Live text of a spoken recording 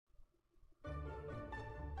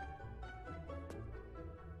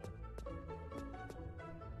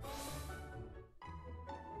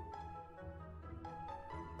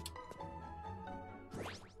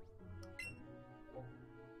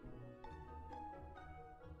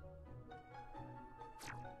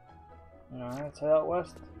Alright, let's head out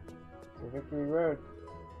west to Victory Road.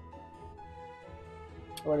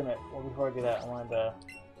 Wait a minute, well before I do that, I wanted to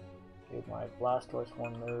give my Blastoise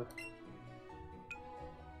one move.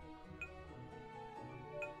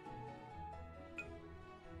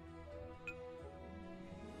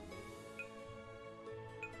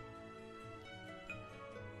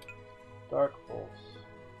 Dark Pulse.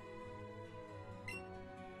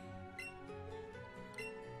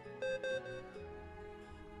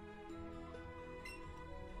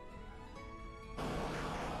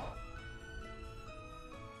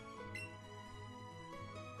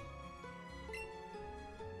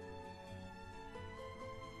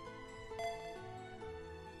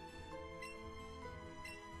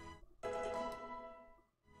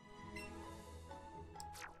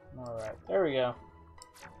 Alright, there we go.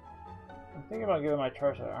 I'm thinking about giving my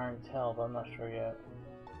Charizard Iron Tail, but I'm not sure yet.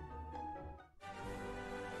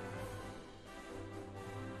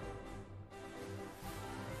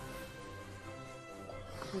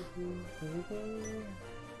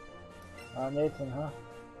 Nathan, huh?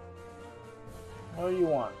 What do you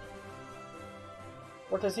want?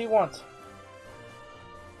 What does he want?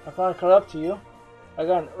 I finally caught up to you. I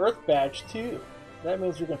got an Earth Badge, too. That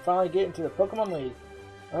means we can finally get into the Pokemon League.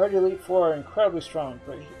 I heard Elite Four are incredibly strong,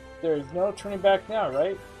 but there is no turning back now,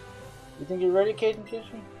 right? You think you're ready, Caden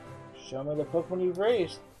Fishman? Show me the Pokemon you've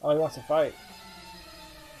raised. Oh, he wants to fight.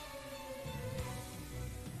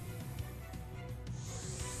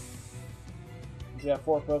 He's got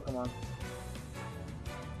 4 Pokemon.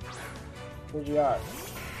 Who'd you got?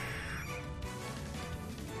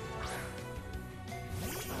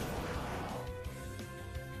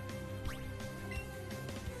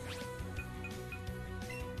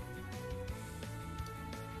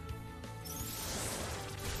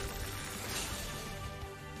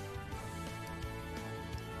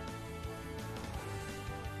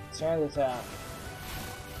 Sand attack.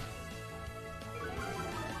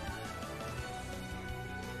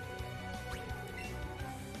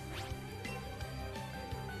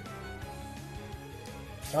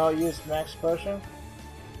 I'll use Max Potion.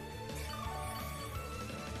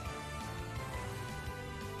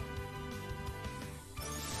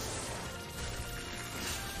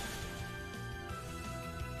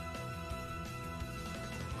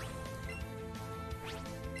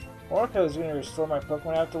 Or if I was going to restore my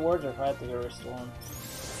Pokemon afterwards, or if I had to go restore them.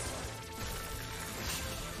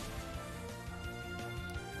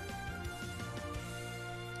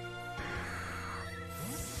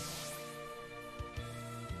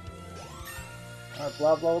 Alright,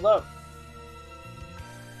 Blob leveled up.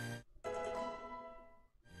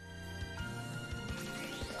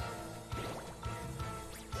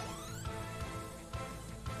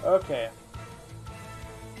 Okay.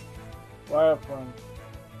 Wild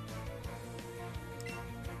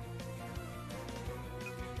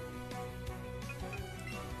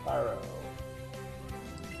Pyro.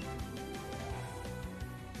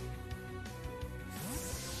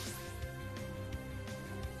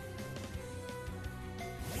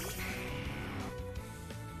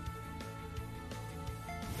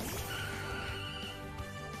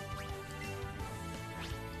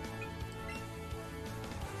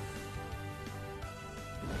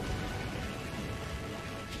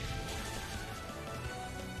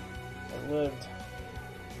 I lived.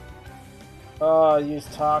 Oh, use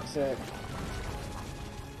Toxic.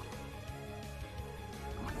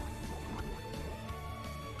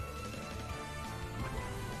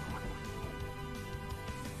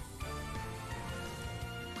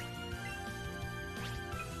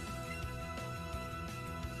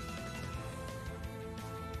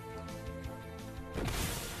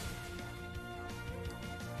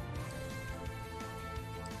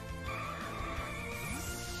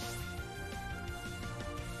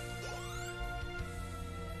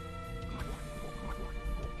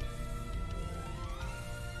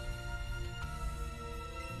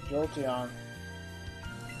 Jolteon.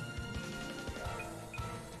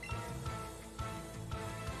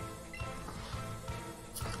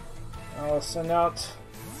 I'll send out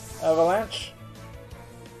Avalanche.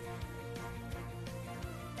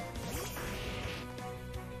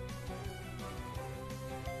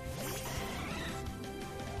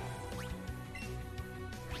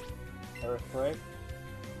 Earthquake.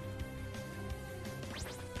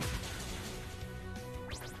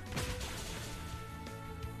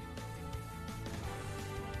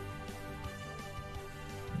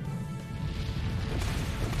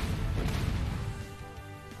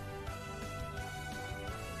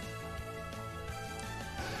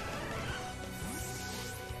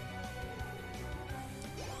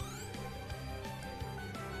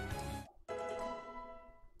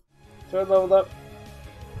 Toad leveled up.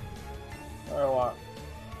 Or what?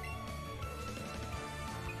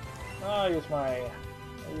 Oh, I use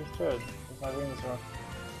Toad. Use my Venusaur.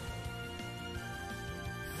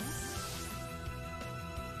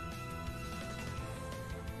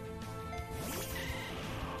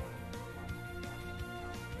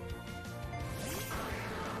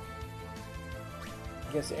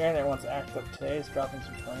 I guess the internet wants to act up today. It's dropping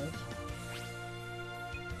some frames.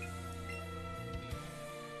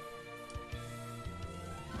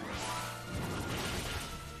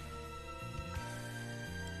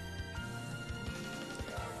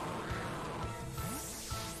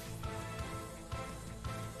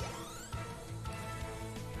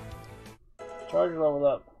 Charger leveled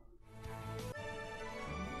up.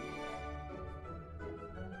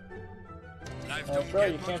 That's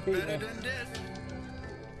right, you can't beat me.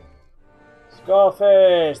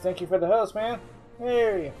 Skullface, thank you for the host, man.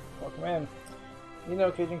 Hey, welcome in. You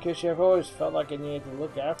know, Cajun Kishi, I've always felt like I needed to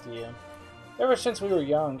look after you. Ever since we were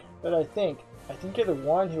young, but I think you're the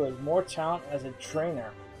one who has more talent as a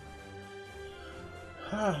trainer.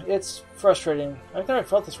 It's frustrating. I've never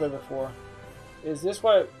felt this way before. Is this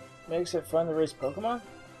what makes it fun to race Pokemon?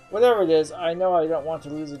 Whatever it is, I know I don't want to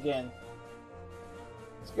lose again.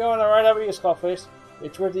 It's going alright over you, Skullface.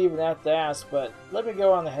 It's worth to even have to ask, but let me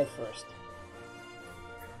go on ahead first.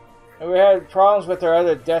 And we had problems with our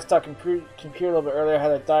other desktop computer a little bit earlier. I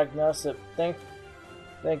had to diagnose it. Thank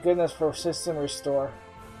goodness for system restore.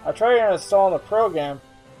 I tried uninstalling the program,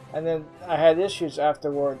 and then I had issues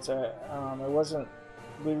afterwards. It wasn't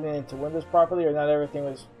booting into Windows properly, or not everything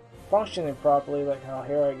was functioning properly. Like, oh,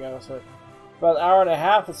 here I go. So about an hour and a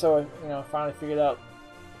half or so, I finally figured out.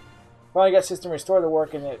 Finally got system restore to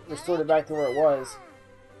work, and it restored it back to where it was.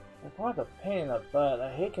 Like, what a pain in the butt.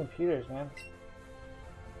 I hate computers, man.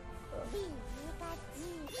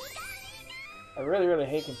 I really, really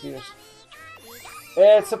hate computers.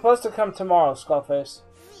 It's supposed to come tomorrow, Skullface.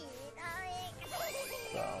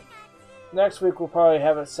 So, next week we'll probably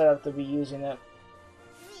have it set up to be using it.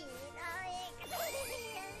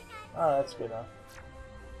 Oh, that's good enough.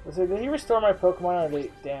 Let's see, did he restore my Pokemon, or did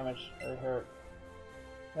they damage? Or hurt?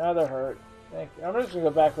 No, they're hurt. Thank you. I'm just gonna go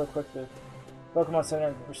back real quick to Pokemon Center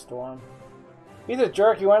and restore him. He's a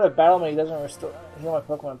jerk. He wanted to battle me. He doesn't restore. Heal my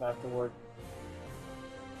Pokemon back to work.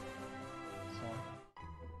 So,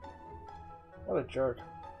 what a jerk.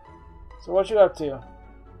 So what you up to?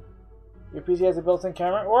 Your PC has a built-in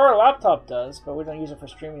camera, or our laptop does, but we don't use it for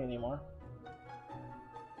streaming anymore.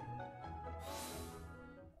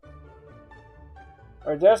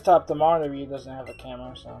 Our desktop, the monitor view, doesn't have a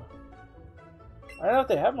camera, so I don't know if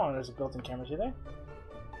they have monitors with built-in cameras, do they?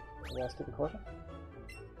 Did I ask you the question?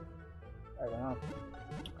 I don't know.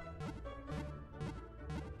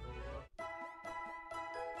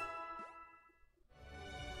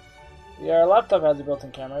 Yeah, our laptop has a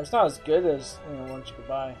built-in camera. It's not as good as ones you could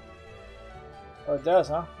buy. Oh, it does,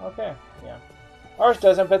 huh? Okay, yeah. Ours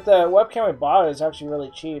doesn't, but the webcam we bought is actually really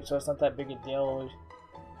cheap, so it's not that big a deal.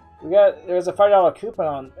 There was a $5 coupon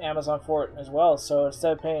on Amazon for it as well, so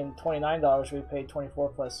instead of paying $29, we paid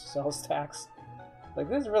 $24 plus sales tax. Like,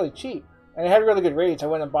 this is really cheap. And it had really good ratings. I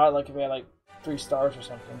wouldn't have bought it like if it had like 3 stars or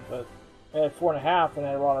something, but it had 4.5 and it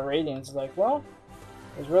had a lot of ratings. Like, well,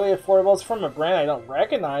 it's really affordable. It's from a brand I don't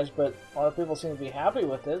recognize, but a lot of people seem to be happy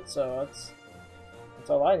with it, so that's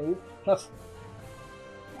all I need.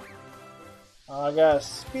 I got a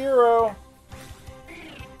Spearow.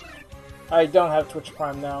 I don't have Twitch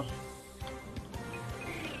Prime now.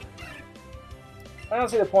 I don't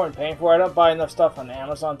see the point in paying for it. I don't buy enough stuff on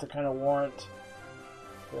Amazon to kind of warrant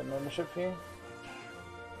the membership fee.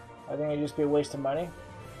 I think it'd just be a waste of money.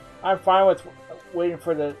 I'm fine with waiting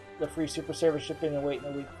for the free Super Saver shipping and waiting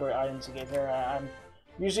a week for items to get here. I'm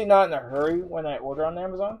usually not in a hurry when I order on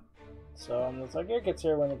Amazon. So I'm just like, it gets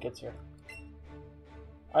here when it gets here.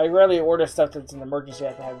 I rarely order stuff that's an emergency I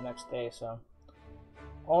have to have the next day, so.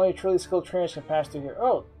 Only truly skilled trainers can pass through here.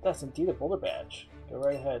 Oh, that's indeed a boulder badge. Go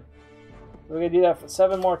right ahead. We're going to do that for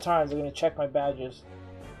 7 more times. I'm going to check my badges.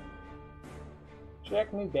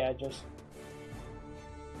 Check me badges.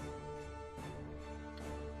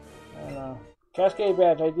 I don't know. Cascade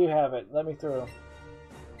badge, I do have it. Let me through.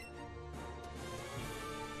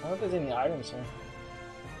 I don't think there's any items here.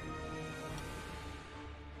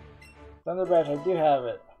 Thunder badge, I do have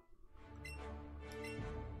it.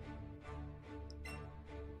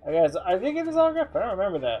 Guys, I think it is autograph, but I don't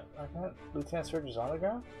remember that. I can't. Lieutenant Surge's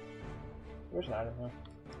autograph? There's an item here.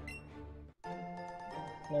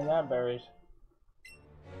 And that berries.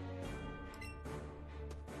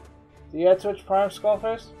 Do you have Twitch Prime,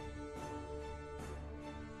 Skullface?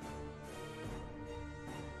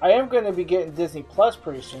 I am going to be getting Disney Plus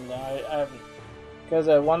pretty soon now. I haven't, because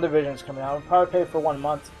WandaVision is coming out. I'll probably pay for 1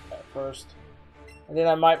 month at first. And then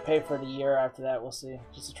I might pay for the year after that. We'll see.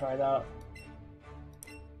 Just to try it out.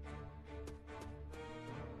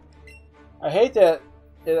 I hate that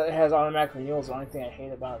it has automatic renewals. The only thing I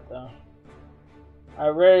hate about it, though. I'd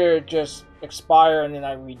rather just expire and then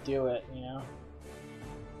I redo it, you know?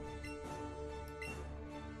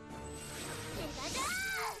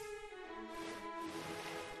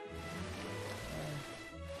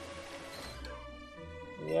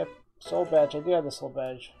 Yep, soul badge. I do have the soul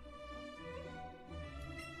badge.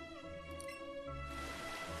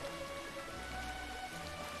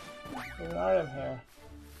 There's an item here.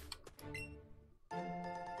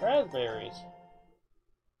 Raspberries.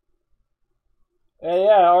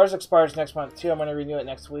 Yeah, ours expires next month too. I'm gonna renew it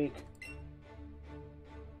next week.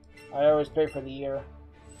 I always pay for the year.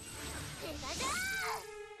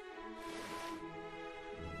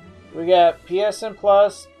 We got PSN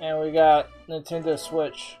Plus and we got Nintendo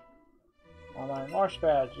Switch. Online March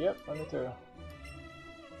badge. Yep, let me through.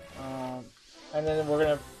 And then we're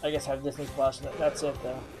gonna, I guess, have Disney Plus. That's it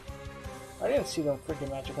though. I didn't see them freaking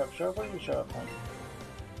Magic Cup show up. Where did you show up on?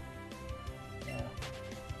 Yeah.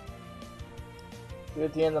 Do it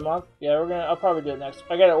at the end of the month? Yeah, I'll probably do it next.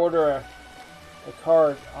 I gotta order a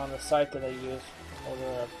card on the site that I use. Order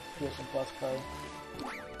a PSN Plus card.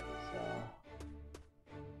 So.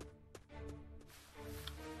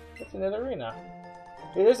 It's another arena.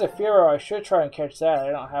 Dude, there's a Firo. I should try and catch that. I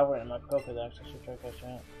don't have one in my Pokedex. I should try catching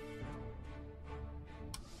it.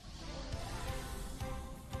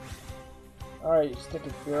 Alright, you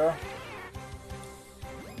stinking Firo.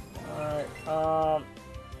 Alright, I'm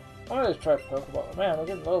gonna just try Pokeball. Man, we're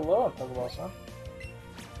getting low on Pokeballs, huh?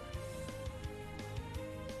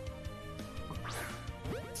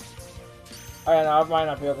 Alright, now I might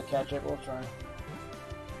not be able to catch it, but we'll try.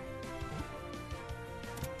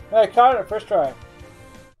 Hey, I caught it first try.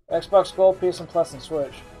 Xbox Gold, PSN Plus, and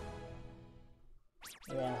Switch.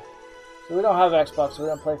 Yeah. So we don't have Xbox, so we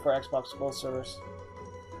don't play for Xbox Gold service.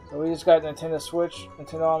 So we just got Nintendo Switch,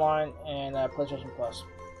 Nintendo Online, and PlayStation Plus.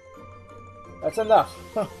 That's enough.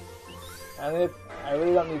 I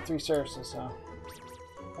really don't need 3 services, so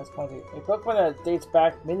that's plenty. A Pokemon that dates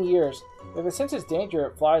back many years. If it senses danger,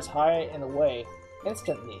 it flies high and away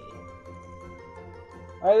instantly.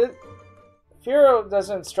 Firo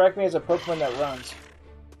doesn't strike me as a Pokemon that runs.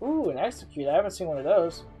 Ooh, an Execute. I haven't seen one of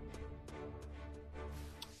those.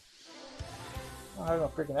 I don't have no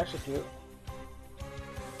freaking Execute.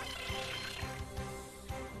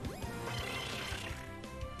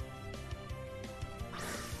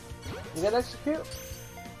 You got Execute?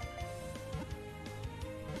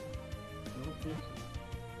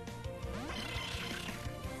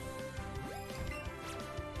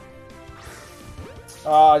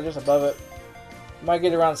 Oh, just above it. Might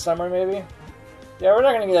get around summer, maybe? Yeah, we're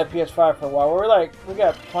not gonna get that PS5 for a while. We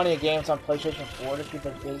got plenty of games on PlayStation 4 to keep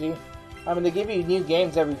us busy. I mean, they give you new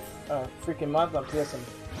games every freaking month on PSN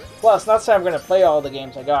Plus. Not saying I'm gonna play all the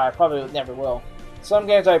games I got. I probably never will. Some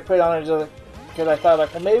games I put on it because I thought,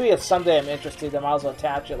 like, well, maybe if someday I'm interested, I might as well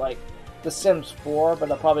attach it, like The Sims 4, but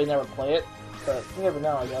I'll probably never play it. But you never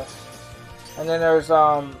know, I guess. And then there's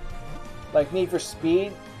like Need for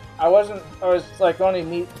Speed. I was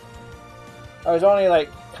only like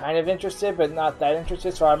kind of interested, but not that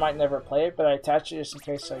interested, so I might never play it. But I attached it just in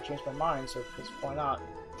case I change my mind. So why not?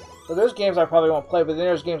 So there's games I probably won't play, but then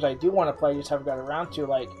there's games I do want to play, just haven't got around to,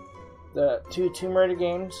 like the 2 Tomb Raider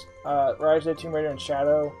games, Rise of the Tomb Raider and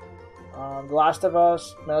Shadow, The Last of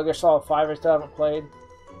Us, Metal Gear Solid 5 I still haven't played.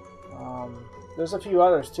 There's a few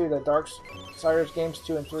others too, the Darksiders games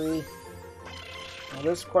 2 and 3.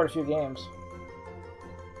 There's quite a few games.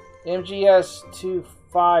 MGS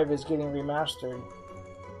 2.5 is getting remastered.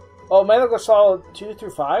 Oh, Metal Gear Solid 2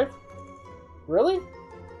 through 5? Really?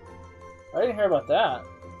 I didn't hear about that.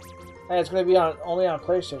 And it's going to be only on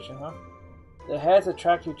PlayStation, huh? The heads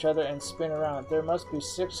attract each other and spin around. There must be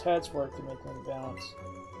 6 heads for it to maintain balance.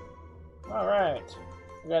 Alright.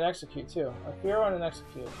 We got an Execute too. A Hero and an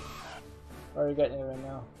Execute. Already getting it right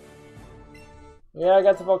now. Yeah, I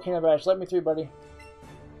got the Volcano Badge. Let me through, buddy.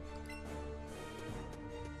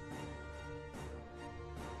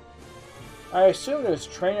 I assume there's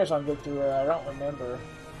trainers on Victory Road. I don't remember.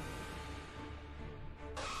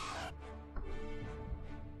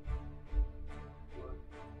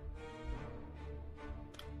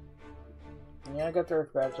 Yeah, I got the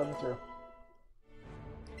Earth Badge. Let me through.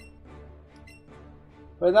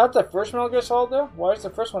 But not the first Metal Gear Solid, though? Why is the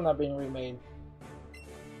first one not being remade?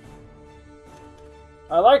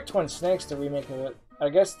 I like Twin Snakes, the remake of it. I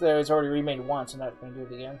guess there's already remade once, and not going to do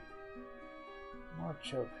it again.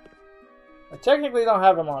 Machoke. I technically don't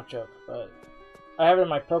have a Machoke, but I have it in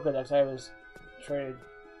my Pokedex. I traded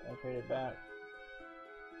back.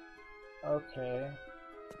 Okay.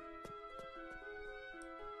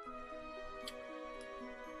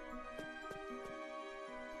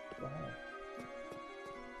 Go ahead.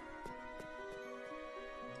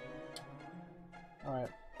 Alright.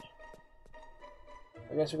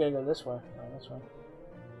 I guess we gotta go this way. Alright, this way.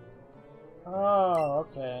 Oh,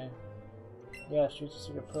 okay. Yeah, shoots a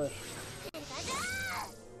secret push.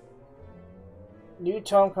 New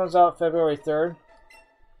Tome comes out February 3rd.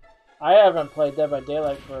 I haven't played Dead by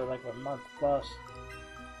Daylight for like a month plus.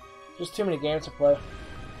 Just too many games to play.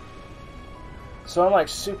 So I'm like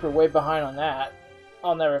super way behind on that.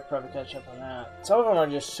 I'll never probably catch up on that. Some of them are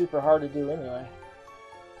just super hard to do anyway.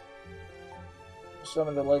 Some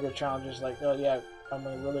of the later challenges, like, oh yeah, I'm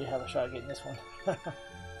gonna really have a shot at getting this one.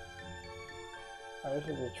 Oh, this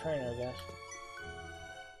is a trainer, I guess.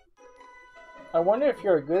 I wonder if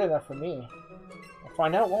you're good enough for me. We'll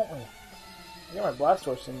find out, won't we? I got my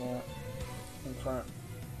Blastoise in there, in front.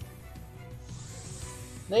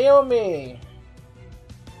 Naomi!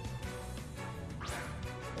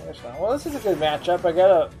 Well, this is a good matchup. I got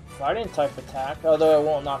a fighting type attack, although it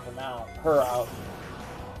won't knock her out.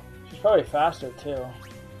 She's probably faster too.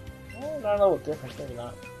 Well, not a little different, maybe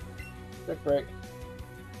not. Quick break.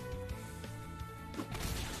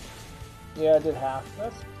 Yeah, I did half.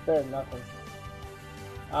 That's better than nothing.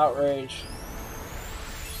 Outrage.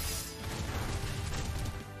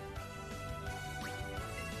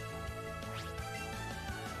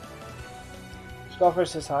 Skullfish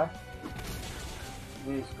says hi.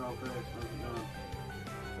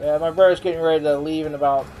 Yeah, my brother's getting ready to leave in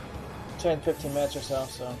about 10-15 minutes or so,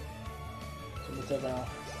 so it's gonna be taking off.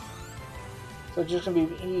 So just gonna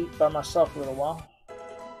be by myself for a little while.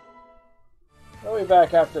 I'll be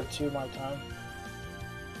back after 2 my time.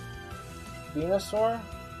 Venusaur?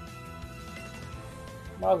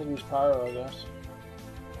 Might as well use Pyro, I guess.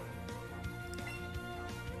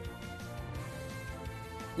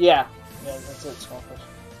 Yeah, that's it, Skullfish.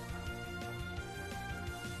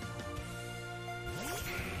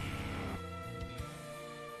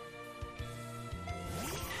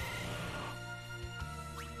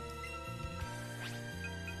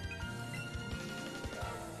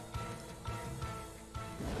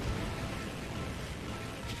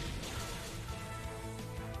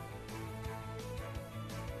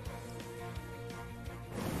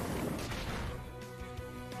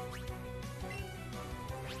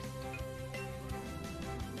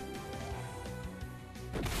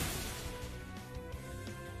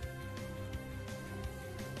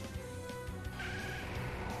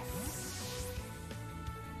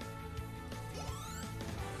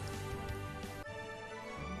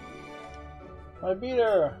 I beat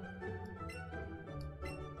her!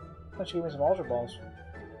 Oh, she gave me some Ultra Balls.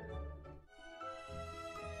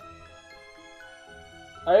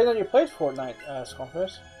 I didn't know you played Fortnite,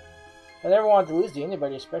 Skullfish. I never wanted to lose to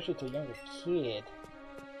anybody, especially to a younger kid.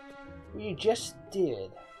 Well, you just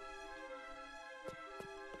did.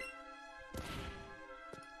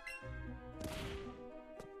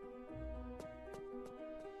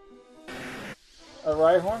 A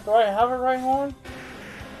Rhyhorn? Do I have a Rhyhorn?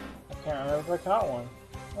 I can't remember if I caught one.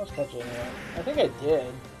 Let's catch it anyway. I think I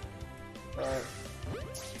did. But...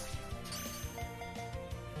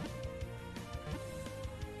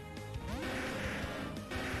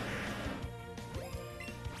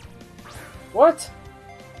 What?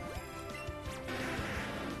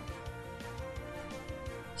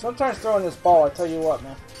 Sometimes throwing this ball, I tell you what,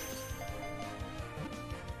 man.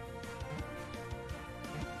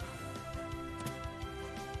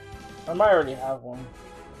 I might already have one.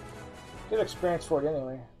 Good experience for it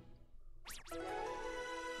anyway.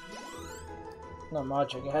 Not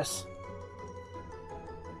much, I guess.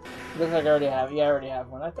 Looks like I already have. Yeah, I already have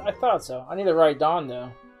one. I thought so. I need to write Dawn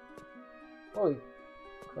though. Holy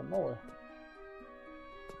cramola.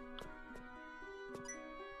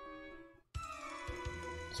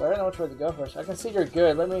 So I don't know which way to go first. I can see you're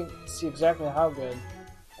good. Let me see exactly how good.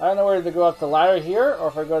 I don't know whether to go up the ladder here or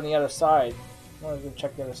if I go on the other side. I'm gonna go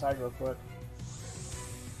check the other side real quick.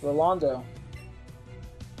 Rolando.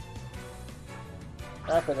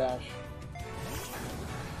 Rapidash.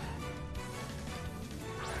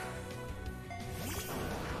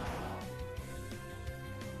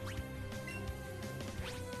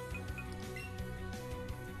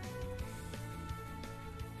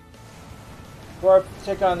 Before I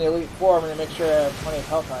take on the Elite Four, I'm going to make sure I have plenty of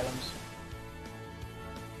health items.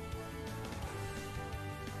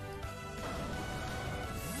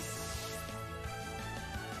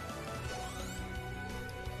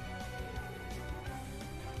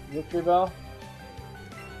 Victory bell.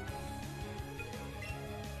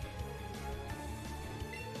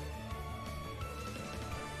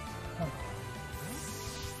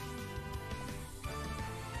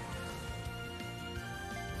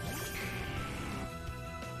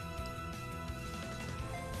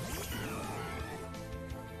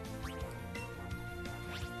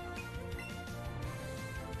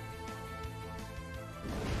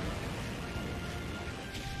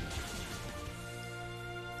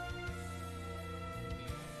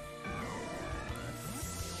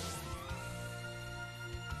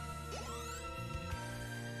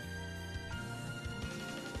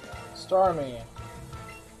 Starmie.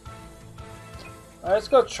 Let's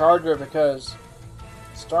go Charger because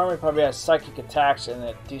Starmie probably has psychic attacks and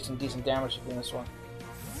a decent damage to Venusaur.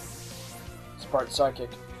 It's part psychic.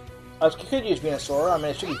 I could use Venusaur. I mean,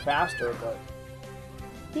 it should be faster, but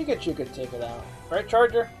Pikachu could take it out. Right,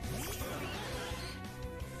 Charger?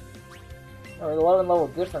 Alright, 11 level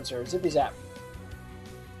difference here. Zippy Zap.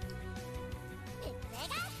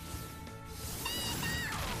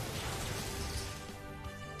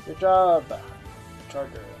 Good job,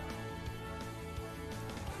 Charger.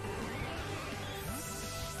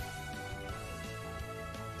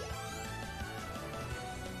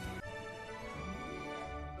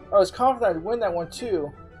 I was confident I'd win that one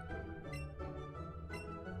too.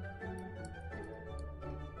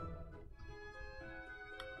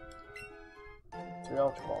 Three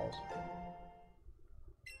Ultra Balls.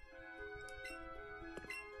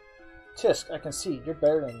 Tisk, I can see. You're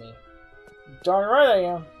better than me. Darn right I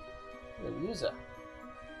am. Yuza.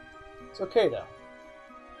 It's okay though.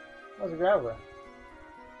 That was a Graveler.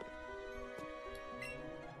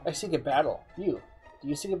 I seek a battle. You. Do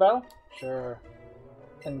you seek a battle? Sure.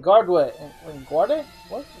 And Guardwe. And Guarde?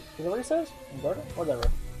 What? Is that what he says? And Guarde? Whatever.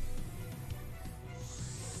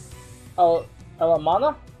 Oh,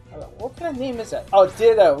 Elamana? What kind of name is that? Oh,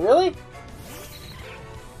 Ditto. Really?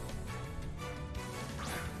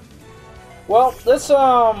 Well, let's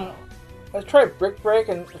try Brick Break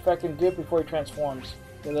and if I can do it before he transforms.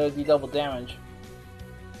 Then it'll be double damage.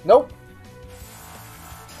 Nope.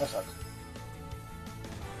 That sucks.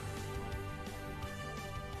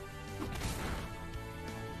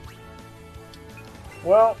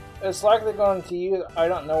 Well, it's likely going to use. I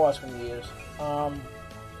don't know what it's going to use.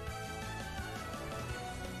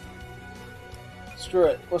 Screw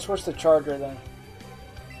it. Let's switch to Charger then.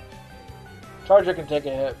 Charger can take a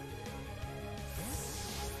hit.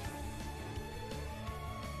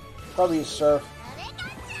 Probably use Surf.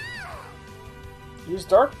 Use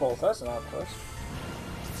Dark Bolt. That's an odd choice.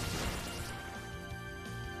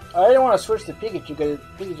 I didn't want to switch to Pikachu because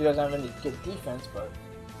Pikachu doesn't have any good defense, but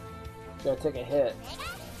gotta take a hit.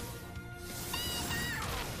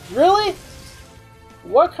 Really?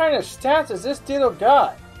 What kind of stats has this Ditto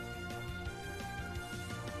got?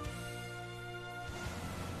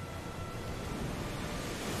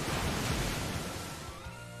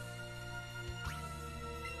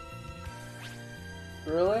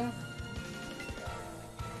 Really?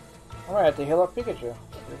 I might have to heal up Pikachu.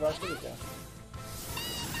 Revive Pikachu.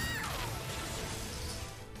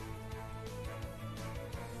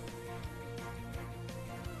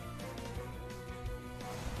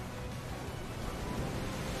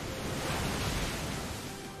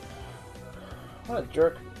 What a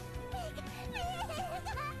jerk.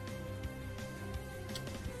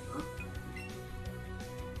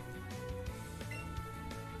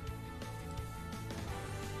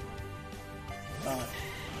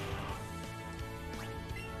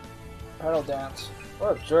 Paddle dance.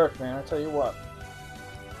 What a jerk, man. I tell you what.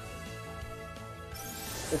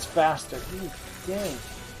 It's faster. You dang.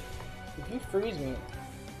 If you freeze me.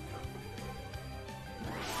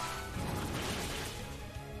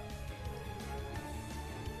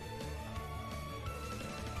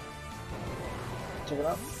 Check it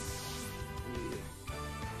out.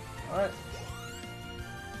 Alright.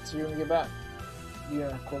 So you're gonna get back. You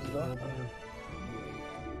gonna close the door?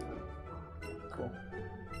 Cool.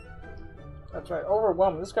 That's right.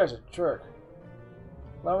 Overwhelming. This guy's a jerk.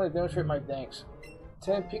 Allow me to demonstrate my thanks.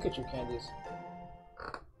 10 Pikachu candies.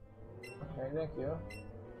 Okay, thank you.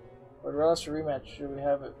 Would relish a rematch should we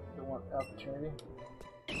have it the one opportunity?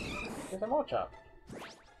 Get a Machop.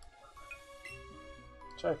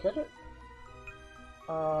 Should I catch it?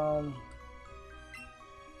 Alright,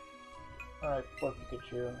 poor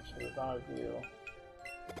Pikachu, so we're gonna view.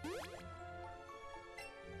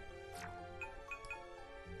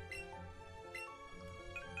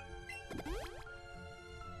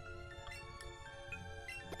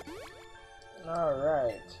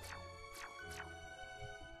 Alright.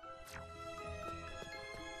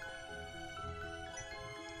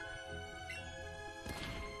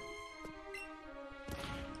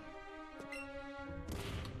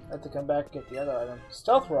 I have to come back and get the other item.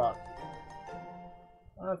 Stealth Rock!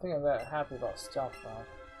 I don't think I'm that happy about Stealth Rock.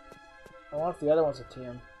 I wonder if the other one's a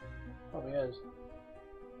TM. Probably is.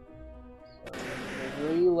 So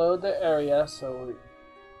we'll reload the area so we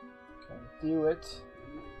can do it.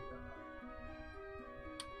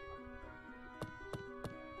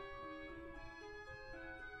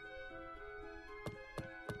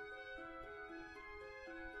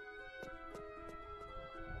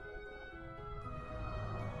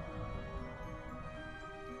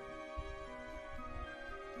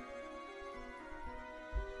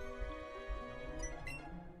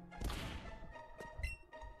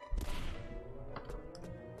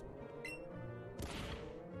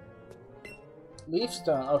 Leaf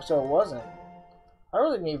Stone. Oh, so it wasn't. I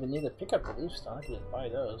really didn't even need to pick up the Leaf Stone. I didn't buy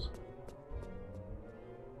those.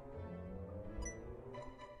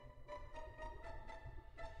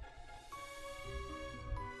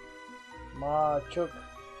 Choke.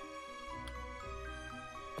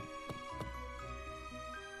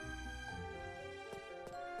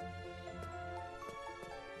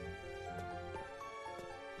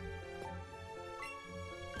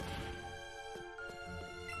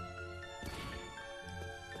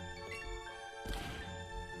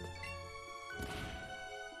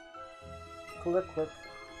 Click.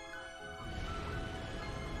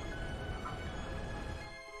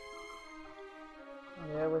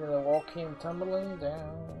 Yeah, when the wall came tumbling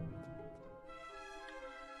down.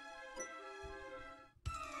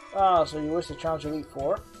 Ah, so you wish to challenge Elite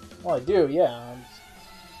Four? Oh, I do, yeah.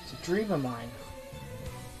 It's a dream of mine.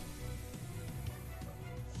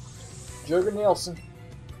 Jurgen Nielsen.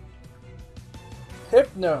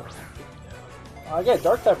 Hypno. I get a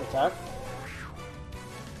dark type attack.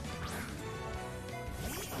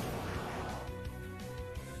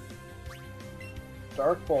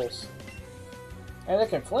 Dark Pulse. And it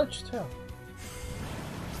can flinch too. Let's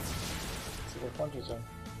see what flinches in.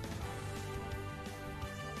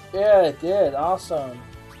 Yeah, it did. Awesome.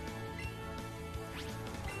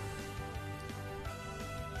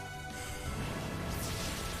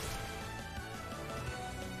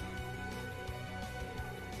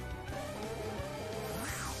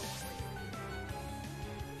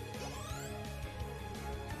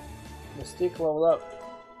 Mystique leveled up.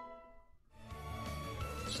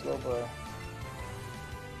 Slow blow.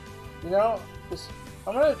 You know,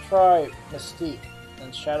 I'm gonna try Mystique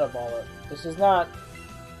and Shadow Ball it. This is not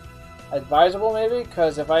advisable, maybe,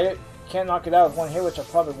 because if I can't knock it out with one hit, which I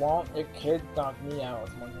probably won't, it could knock me out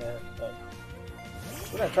with one hit. But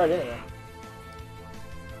we're gonna try it anyway.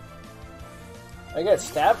 I get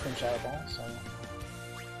stabbed from Shadow Ball, so.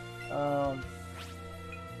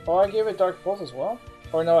 Oh, I gave it Dark Pulse as well?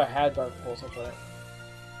 Or no, I had Dark Pulse, that's right.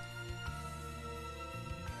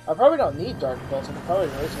 I probably don't need Dark Pulse, I can probably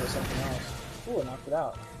replace it with something else. Ooh, I knocked it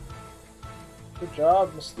out. Good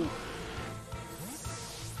job, Mystique.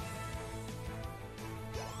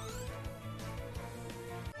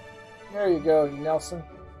 There you go, Nelson.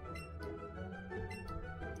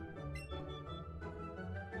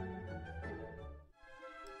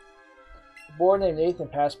 A boy named Nathan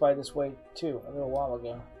passed by this way too, a little while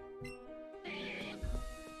ago.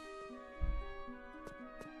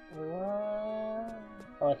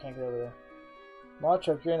 Oh, I can't get over there.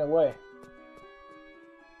 Macho ran away.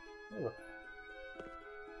 Ooh.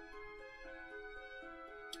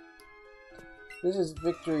 This is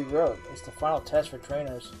Victory Road. It's the final test for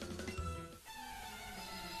trainers.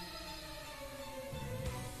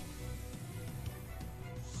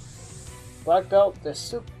 Black belt,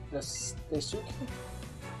 Desuki.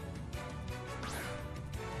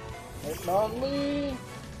 Hitmonlee.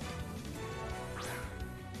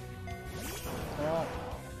 Oh.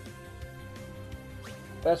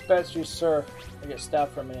 Best bet's use Surf. I get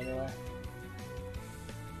stabbed from it anyway.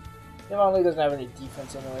 Hitmonlee doesn't have any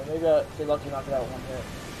defense anyway. Maybe I'll get lucky and knock it out with one hit.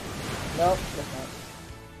 Nope, guess not.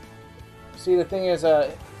 See, the thing is,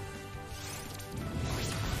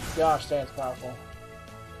 gosh, dang, it's powerful.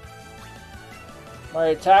 My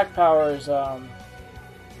attack power is, my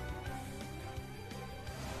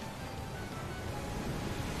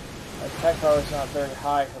attack power is not very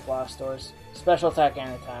high for Blastoise. Special attack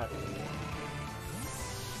and attack.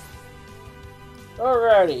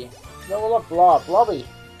 Alrighty. Level up Blobby.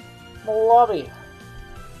 Blobby.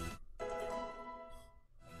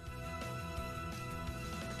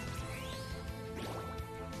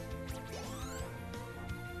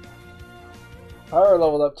 Power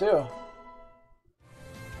leveled up too.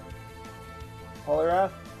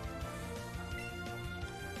 Poliwrath.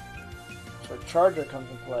 So Charger comes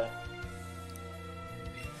in play.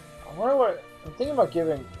 I wonder what... I'm thinking about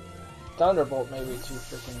giving Thunderbolt maybe to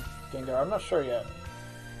freaking Gengar. I'm not sure yet.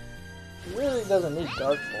 He really doesn't need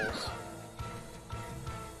Dark Pulse.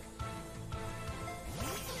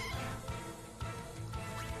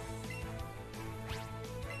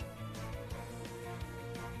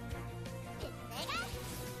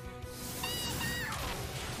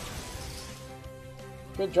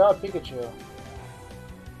 Good job, Pikachu.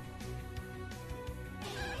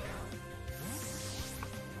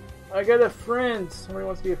 I got a friend. Somebody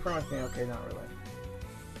wants to be a friend with me. Okay, not really.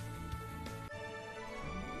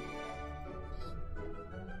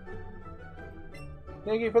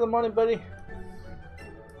 Thank you for the money, buddy.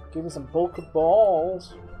 Give me some bulk of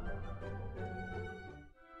balls.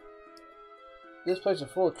 This place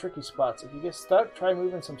is full of tricky spots. If you get stuck, try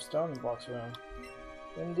moving some stone blocks around.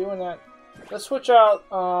 Been doing that. Let's switch out.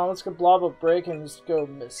 Let's go Blob Up Break and just go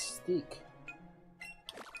Mystique.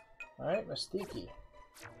 Alright, Mystique.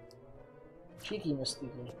 Cheeky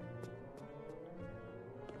Mystique.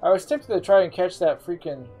 I would stick to try and catch that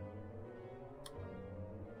freaking.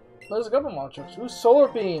 There's a couple monsters. Use Solar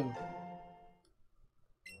Beam!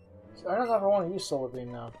 I don't know if I want to use Solar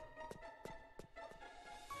Beam now.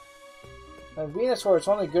 And Venusaur, it's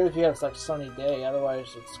only good if you have like sunny day,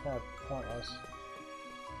 otherwise it's kind of pointless.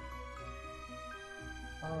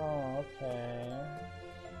 Oh, okay.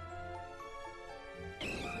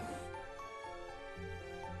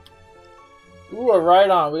 Ooh, a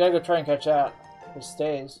Rhydon. We gotta go try and catch that. It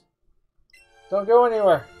stays. Don't go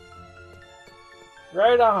anywhere.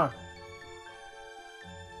 Rhydon.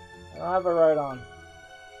 I don't have a Rhydon.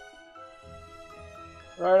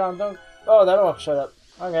 Rhydon, don't. Oh, that won't shut up.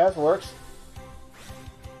 Okay, that works.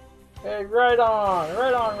 Hey, Rhydon!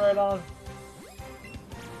 Rhydon, Rhydon!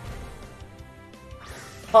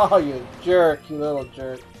 Oh, you jerk, you little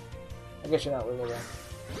jerk. I guess you're not little then.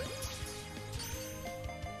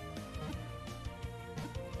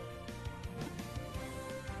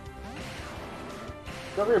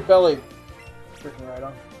 Go over your belly. Freaking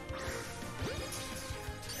Rhydon.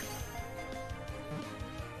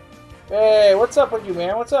 Hey, what's up with you,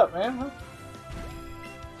 man? What's up, man? Huh?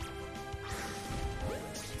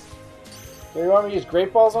 Do you want me to use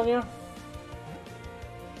Great Balls on you?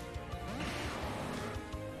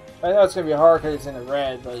 I know it's going to be hard because it's in the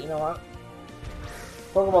red, but you know what?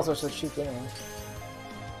 Pokeballs are so cheap anyway.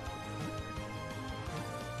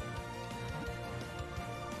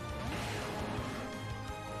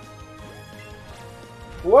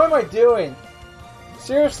 What am I doing?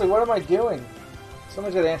 Seriously, what am I doing?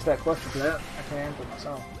 Someone's got to answer that question for that. I can't answer it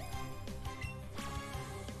myself.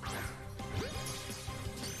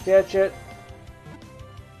 Catch it.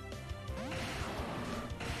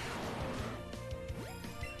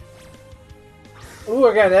 Ooh,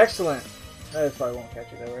 I got an excellent. That probably won't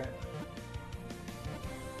catch it though, right?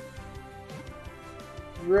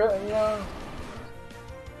 Really, you know.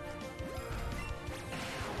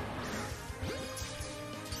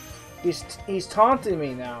 He's taunting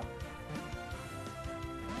me now.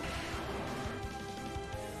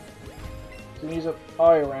 Can you use a...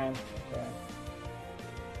 Oh, he ran. Okay.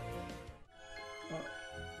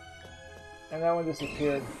 And that one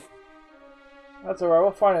disappeared. That's alright,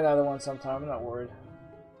 we'll find another one sometime, I'm not worried.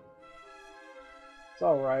 It's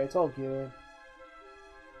alright, it's all good.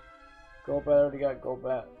 Golbat, I already got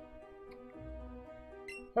Golbat.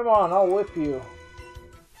 Come on, I'll whip you.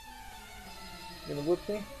 You gonna whip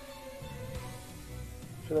me?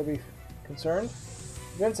 Should I be concerned?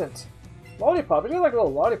 Vincent. Lollipop, he's got like a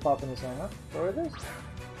little lollipop in his hand, huh? Is that what it is?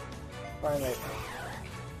 Primate.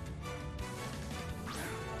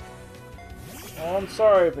 Oh, I'm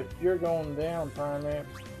sorry, but you're going down, Primate.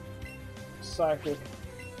 Psychic.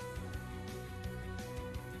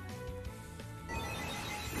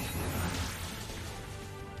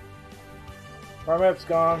 Primate's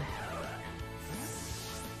gone.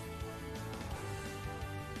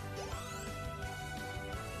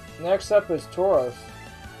 Next up is Tauros.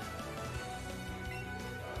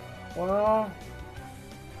 Well...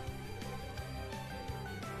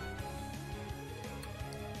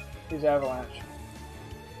 he's Avalanche.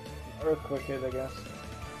 Earthquake hit, I guess.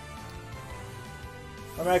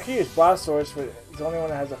 I mean, I could use Blastoise, but it's the only one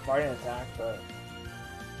that has a fighting attack, but...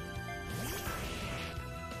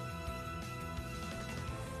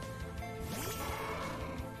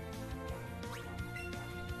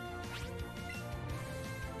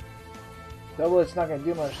 Double it's not going to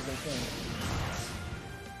do much against him.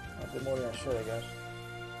 I'll do more than I should, I guess.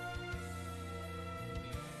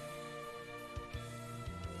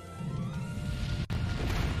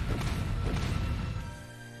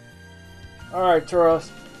 Alright, Tauros.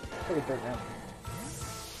 Take a break now.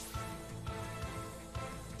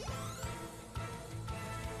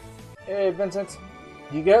 Hey, Vincent.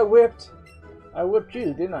 You got whipped? I whipped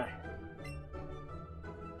you, didn't I?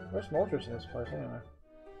 Where's Moltres in this place anyway?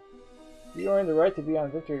 You earned the right to be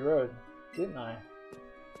on Victory Road, didn't I?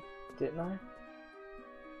 Didn't I?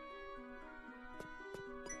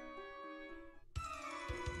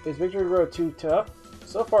 Is Victory Road too tough?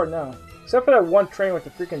 So far, no. Except for that one train with the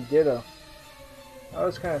freaking Ditto. I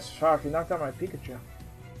was kind of shocked. He knocked out my Pikachu.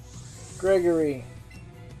 Gregory.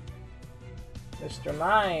 Mr.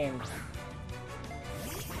 Mime.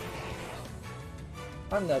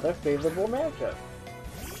 Another favorable matchup.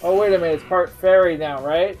 Oh, wait a minute. It's part fairy now,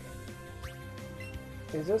 right?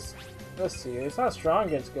 Is this... Let's see. It's not strong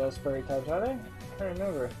against ghost fairy types, are they? I can't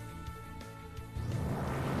remember.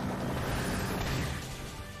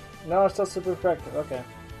 No, it's still super effective. Okay.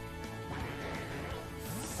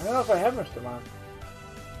 I don't know if I have Mr. Mime.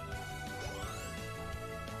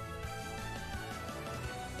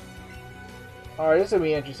 Alright, this is going to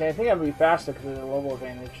be interesting. I think I'm going to be faster because of the level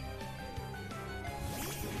advantage.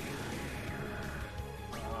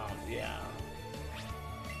 Yeah.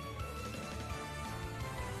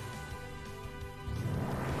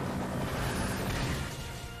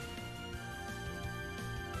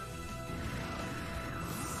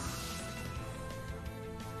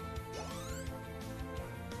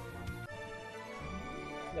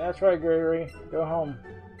 That's right, Gregory. Go home.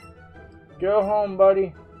 Go home,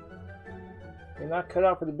 buddy. You're not cut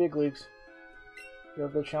out for the big leagues. Go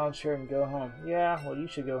have the challenge here and go home. Yeah, well, you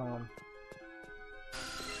should go home.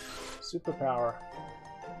 Superpower.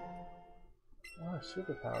 What does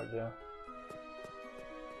superpower do?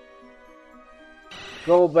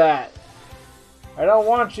 Golbat. I don't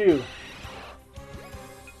want you.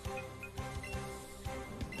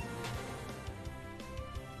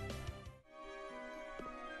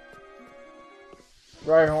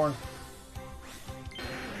 Rhyhorn.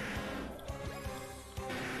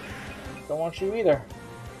 Don't want you either.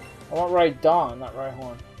 I want Rhydon, not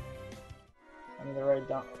Rhyhorn. I need the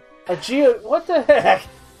Rhydon. A Geo... What the heck?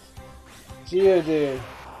 Geodude.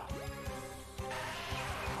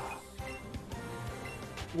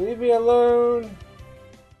 Leave me alone.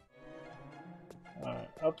 Alright,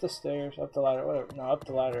 up the stairs, up the ladder, whatever. No, up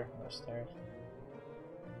the ladder, no stairs.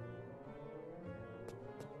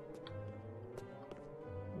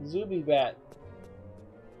 Zubibat.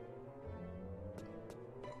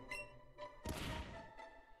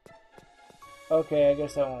 Okay, I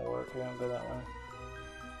guess that won't work. We don't go that way.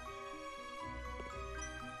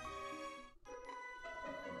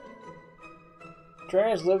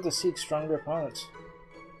 Trainers live to seek stronger opponents.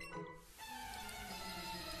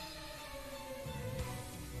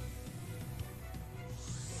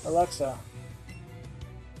 Alexa.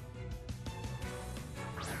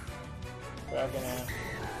 Dragonair.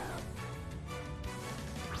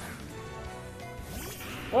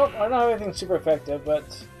 Well, I don't have anything super effective, but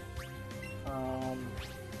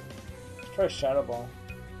let's try Shadow Ball.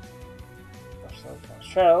 Let's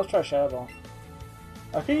try Shadow Ball.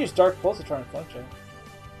 I could use Dark Pulse to try and flinch it.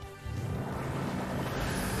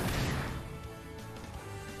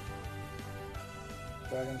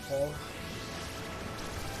 Dragon Pulse.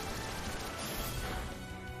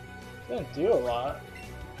 Didn't do a lot.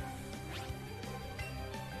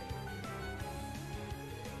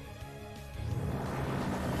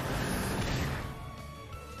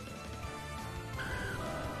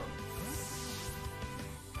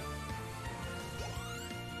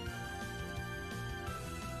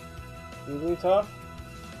 Really tough.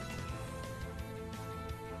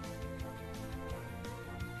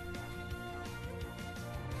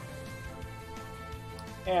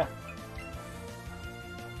 Yeah.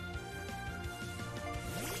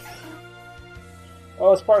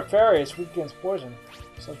 Oh, it's part fairy. It's weak against poison.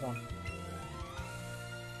 Such one.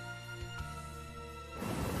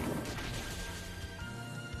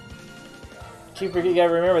 You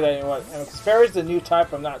gotta remember that. What? Because fairy's the new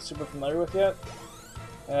type I'm not super familiar with yet.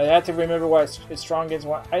 I have to remember what it's strong against.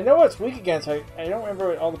 What I know it's weak against. I don't remember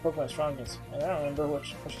what all the Pokemon are strong against. I don't remember what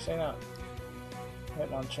she's saying now.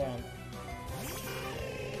 Hitmonchan.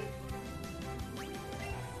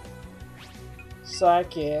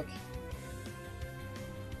 Psychic.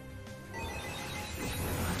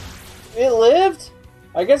 It lived?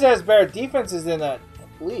 I guess it has better defenses than that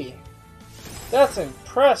Lee. That's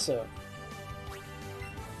impressive.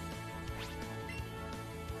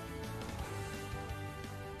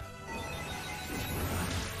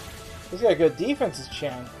 He's got good defenses,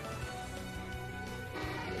 Chan.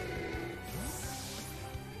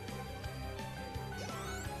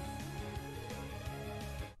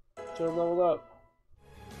 So leveled up.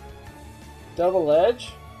 Double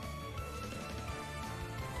Edge?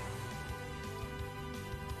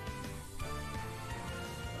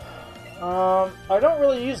 I don't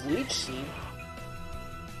really use Leech Seed.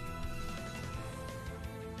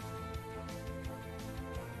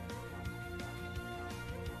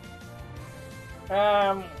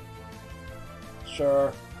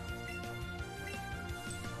 Sure.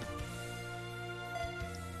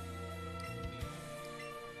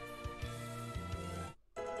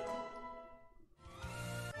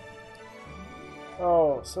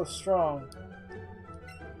 Oh, so strong.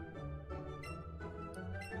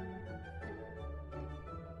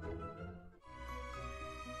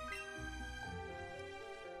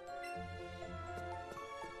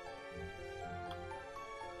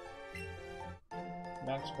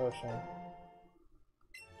 Max potion.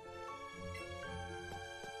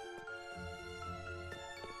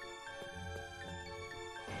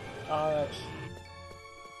 Oh, that's...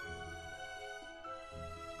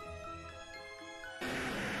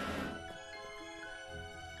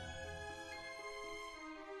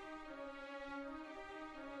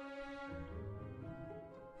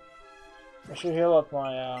 I should heal up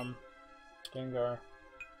my, Gengar.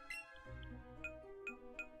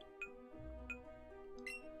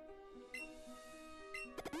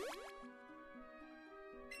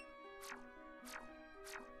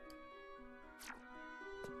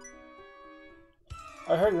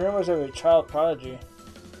 I heard rumors of a child prodigy.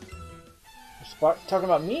 Talking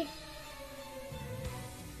about me?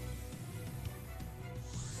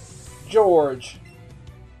 George.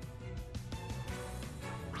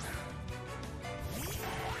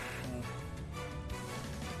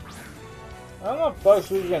 I don't know if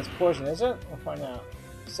bugs weak against poison, is it? We'll find out.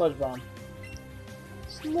 Sludge bomb.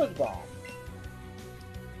 Sludge bomb.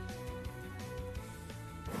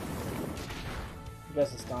 I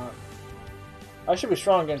guess it's not. I should be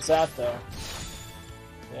strong against that, though.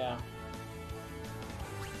 Yeah.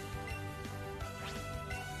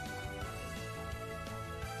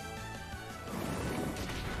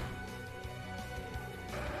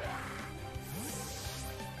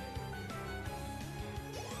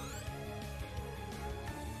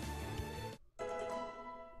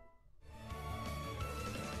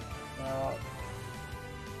 Now,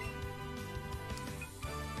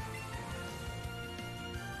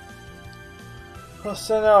 we'll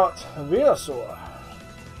send out Venusaur.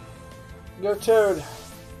 Go Toad.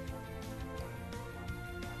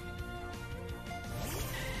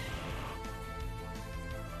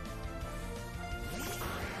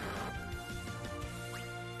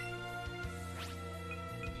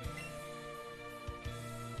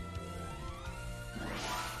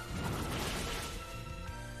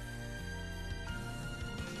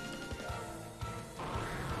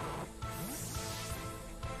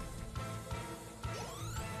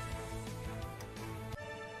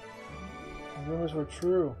 The rumors were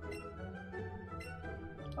true.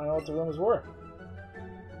 I don't know what the rumors were.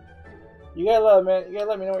 You gotta let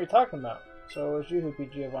me know what you're talking about. So it was you who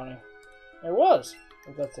beat Giovanni. It was,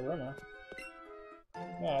 if that's the rumor.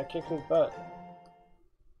 Yeah, I kicked his butt.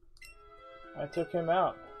 I took him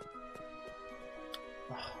out.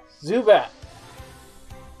 Zubat!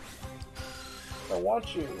 I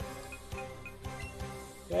want you.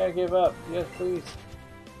 Yeah, give up. Yes, please.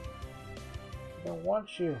 I don't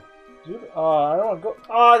want you. Oh, I don't want to go.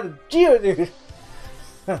 Oh, the Geodude!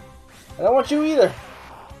 I don't want you either.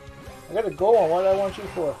 I got a goal on. What do I want you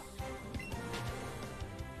for?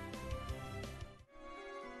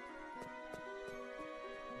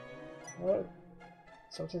 What?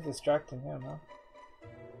 Something's distracting him, huh?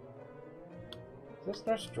 Is this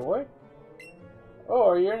Nurse Joy? Oh,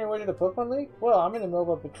 are you on your way to the Pokemon League? Well, I'm in the middle of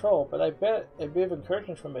a patrol, but I bet a bit of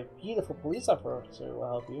encouragement from a beautiful police officer will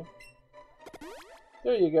help you.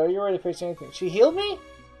 There you go, you're ready to face anything. She healed me?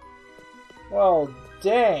 Well,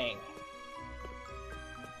 dang.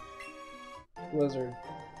 Blizzard.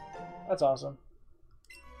 That's awesome.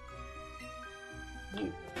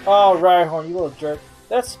 You... Oh, Rhyhorn, you little jerk.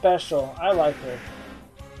 That's special. I like her.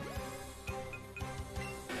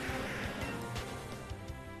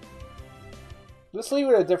 Let's leave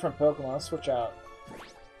it a different Pokemon. Let's switch out.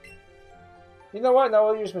 You know what? No,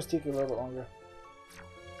 we'll use Mystique a little bit longer.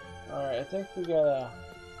 Alright, I think we gotta...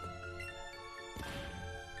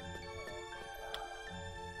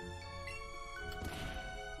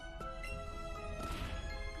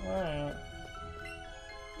 Alright.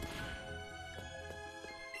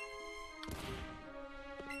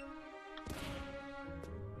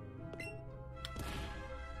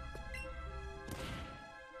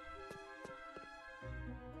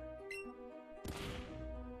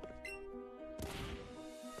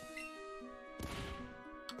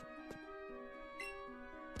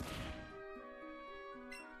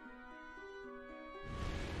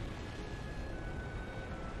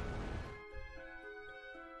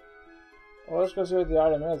 Well, let's go see what the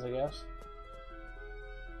item is, I guess.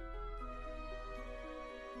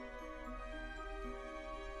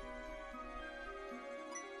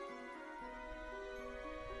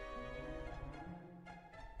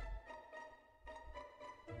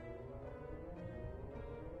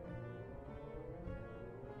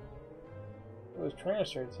 trainer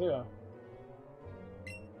straight too.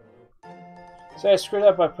 See, I screwed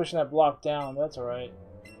up by pushing that block down. That's alright.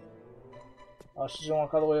 I should just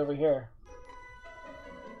walk all the way over here.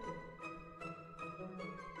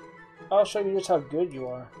 I'll show you just how good you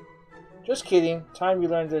are. Just kidding. Time you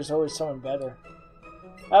learn there's always someone better.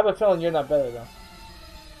 I have a feeling you're not better though.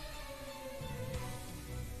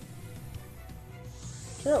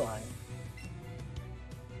 Caroline.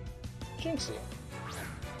 Jinxie.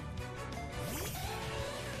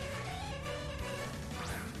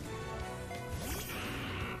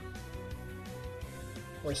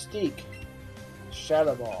 Mystique.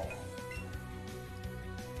 Shadow Ball.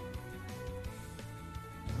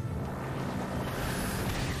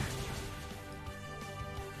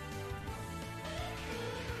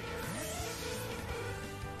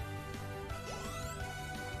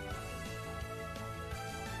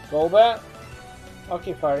 Golbat? I'll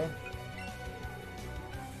keep fighting.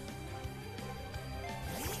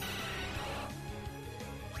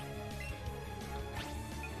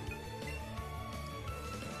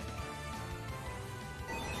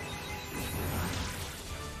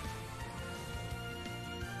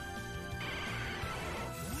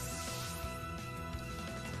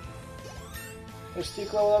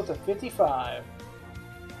 Mystique level up to 55.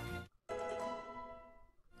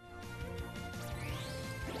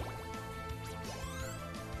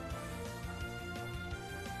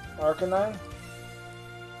 Arcanine?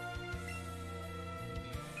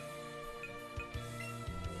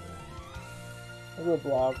 I'll go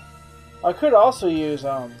Blob. I could also use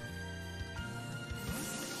Avalanche.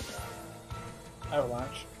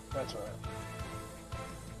 That's alright.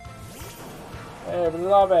 Hey,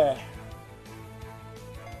 Blobby!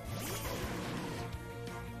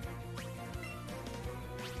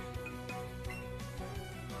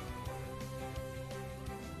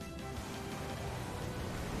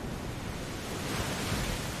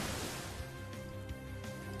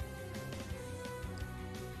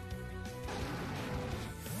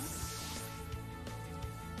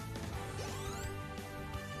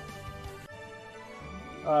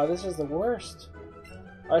 This is the worst.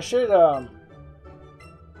 I should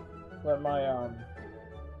let my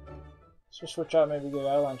switch out, maybe get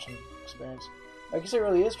Avalanche experience. I guess it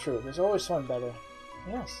really is true. There's always someone better.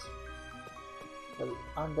 Yes, but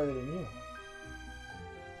I'm better than you.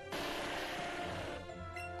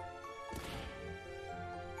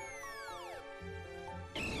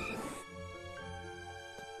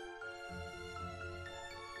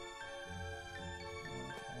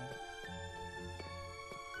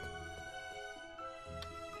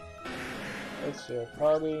 Let's see,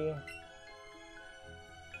 party,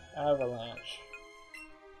 Avalanche.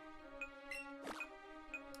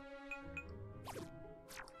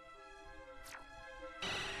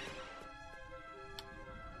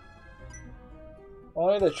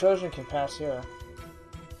 Only the children can pass here.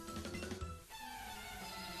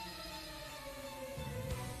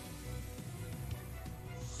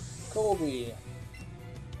 Colby.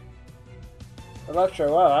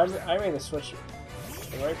 Electro, wow, I made a switch.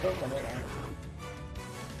 The right Pokemon, didn't I?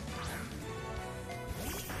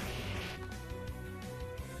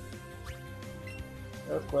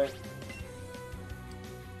 Earthquake.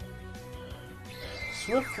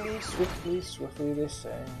 Swiftly, swiftly, swiftly, they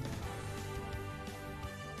say.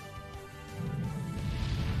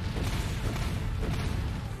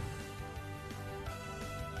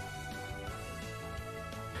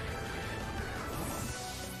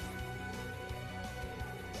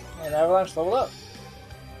 And Avalanche leveled up.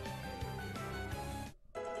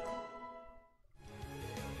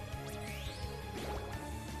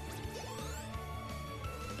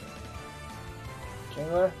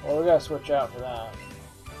 Kingler? Well, we gotta switch out for that.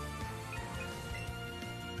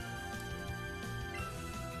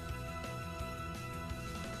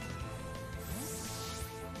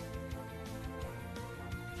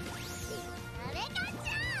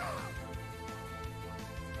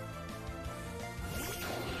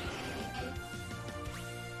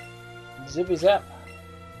 Zippy Zap.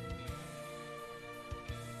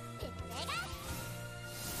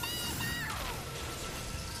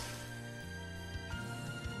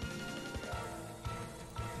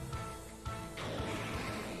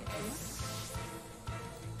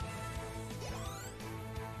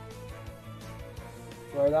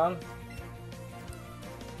 Right on.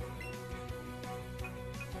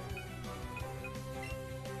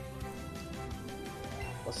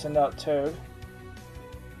 We'll send out Toad.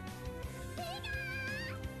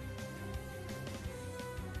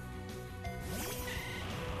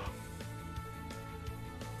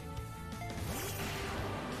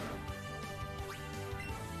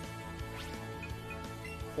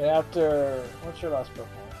 Okay, after... What's your last Pokemon?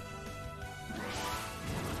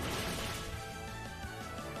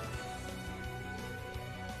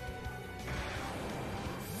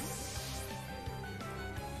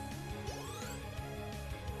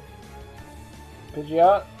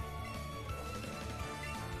 Pidgeot.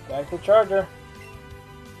 Back to Charger.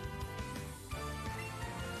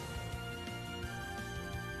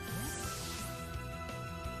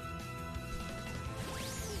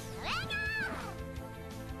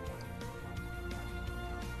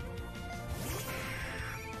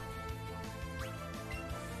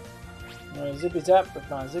 Zippy Zap with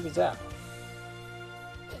my Zippy Zap.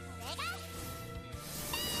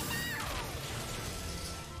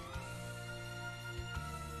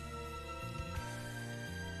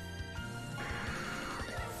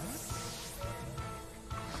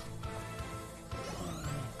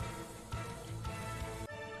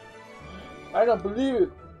 I don't believe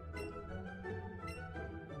it.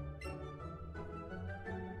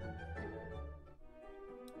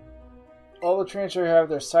 All the trainers here have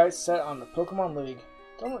their sights set on the Pokemon League.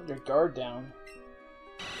 Don't let your guard down.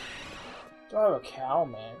 Don't have a cow,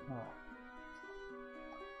 man. Oh.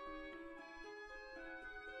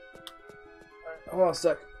 Right, hold on a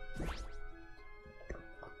sec.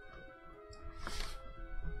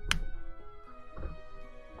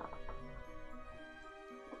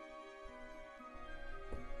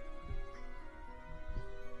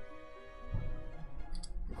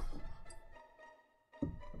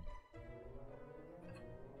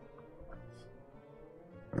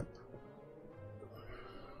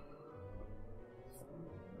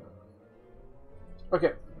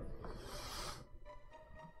 Okay.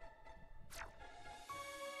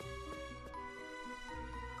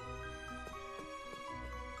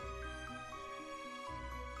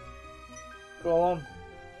 Golem.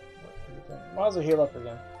 Might as well heal up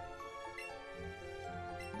again.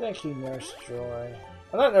 Thank you, Nurse Joy.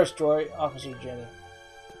 I'm not Nurse Joy, Officer Jenny.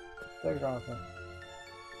 What's wrong with me?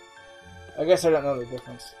 I guess I don't know the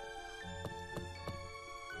difference.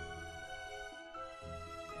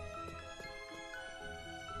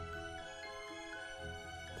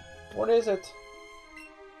 What is it?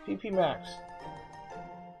 PP Max.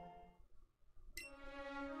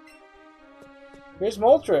 Here's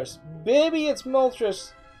Moltres. Baby, it's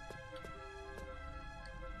Moltres.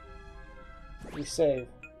 We save.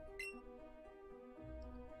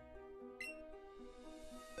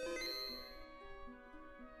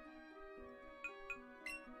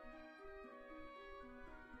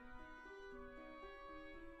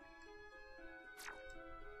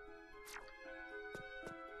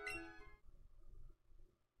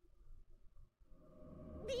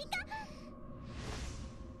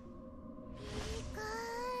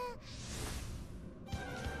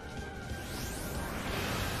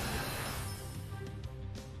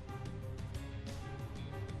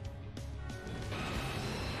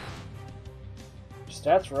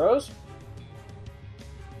 Stats rose?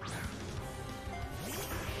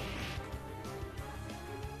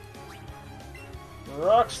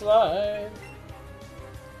 Rock slide.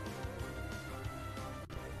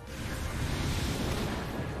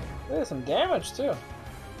 There's some damage too.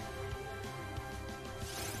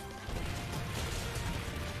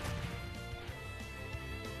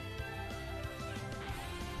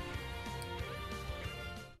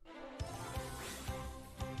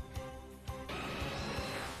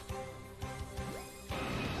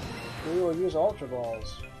 We will use Ultra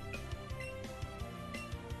Balls.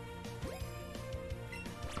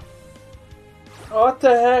 What the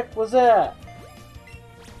heck was that?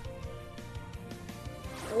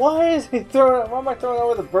 Why is he throwing? Why am I throwing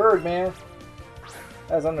over the bird, man?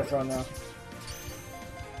 That's underthrown now.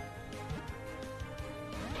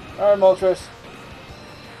 Alright, Moltres.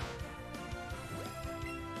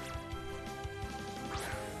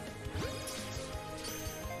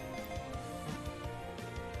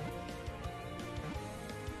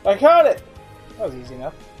 I caught it! That was easy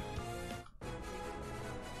enough.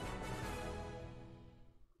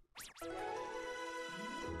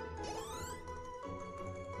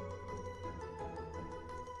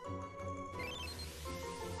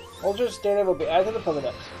 Moltres' data will be added to the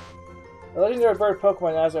Pokedex. The legendary bird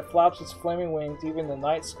Pokemon, as it flaps its flaming wings, even the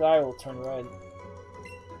night sky will turn red.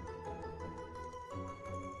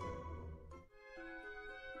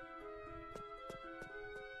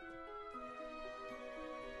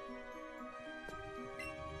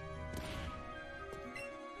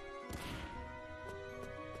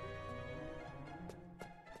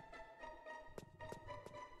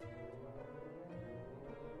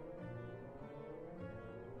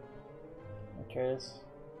 Okay,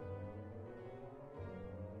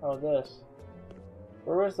 oh, this.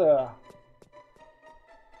 Where was the...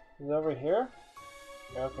 Is it over here?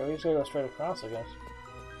 Yeah, okay, we just gotta go straight across, I guess.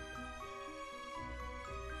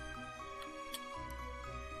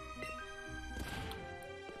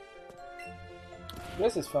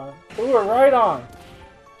 This is fun. Ooh, a Rhydon!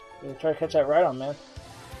 We're try to catch that Rhydon, man.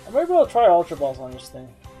 I might be able to try Ultra Balls on this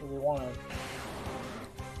thing, if we wanted.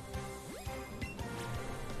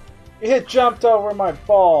 It jumped over my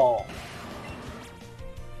ball!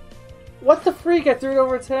 What the freak? I threw it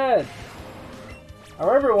over its head! I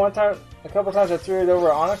remember one time, a couple times I threw it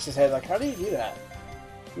over Onyx's head. Like, how do you do that?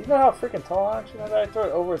 You know how freaking tall Onyx is? I threw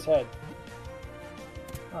it over its head.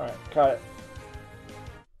 Alright, caught it.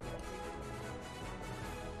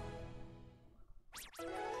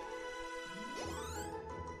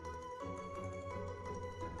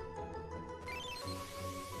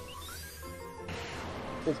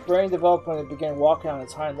 Its brain developed when it began walking on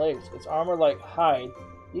its hind legs. Its armor, like hide,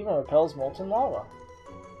 even repels molten lava.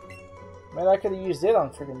 Man, I could have used it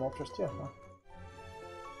on freaking Moltres too, huh?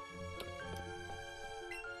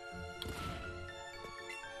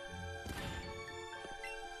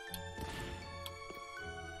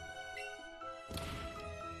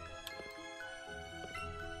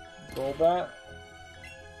 Golbat.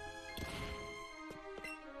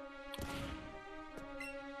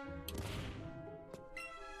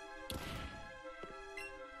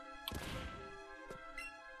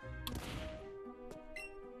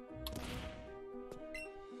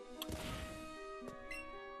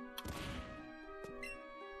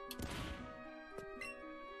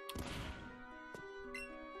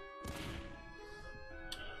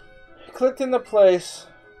 Clicked into place.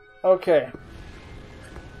 Okay.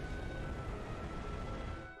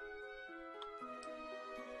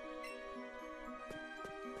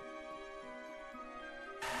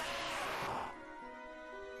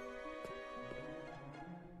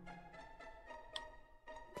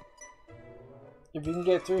 If you can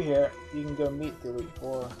get through here, you can go meet the Elite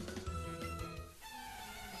Four.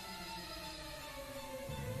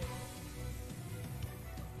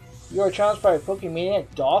 You are challenged by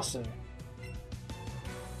Pokemaniac Dawson.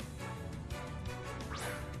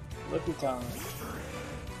 Lippy Tongue.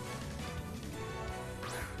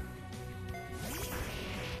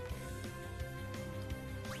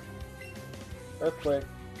 Earthquake.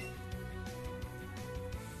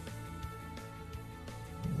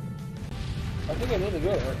 I think I need to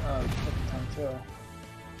get it. Lippy Tongue too.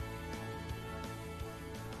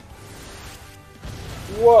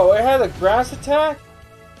 Whoa! It had a grass attack.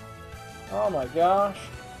 Oh my gosh.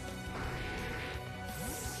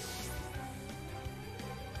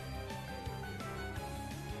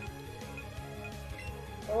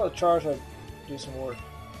 I'll let Charge do some work.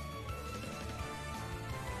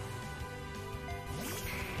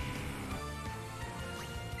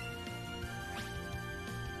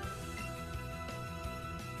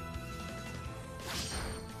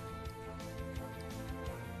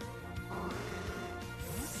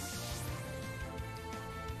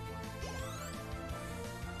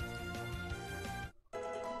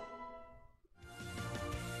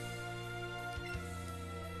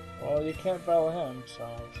 Well, you can't battle him, so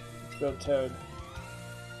let's go Toad.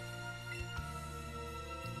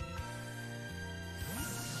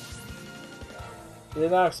 They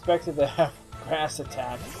did not expect it to have grass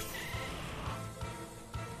attack.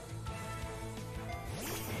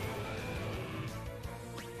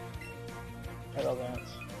 Pedal Dance.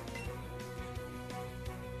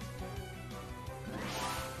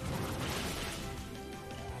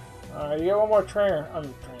 Alright, you get one more trainer.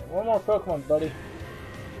 One more Pokemon, buddy.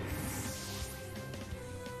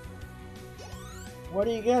 What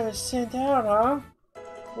are you gonna send out, huh?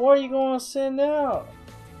 What are you gonna send out?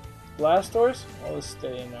 Blastoise? I'll just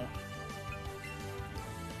stay in there.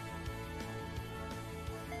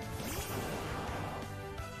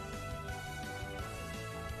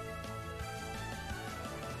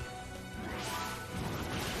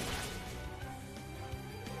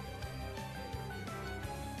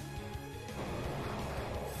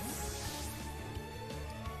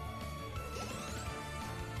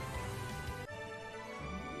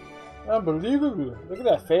 Unbelievable! Look at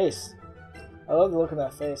that face. I love the look of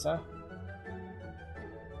that face, huh?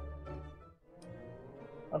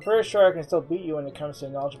 I'm pretty sure I can still beat you when it comes to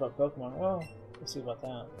knowledge about Pokemon. Well, we'll see about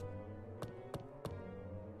that.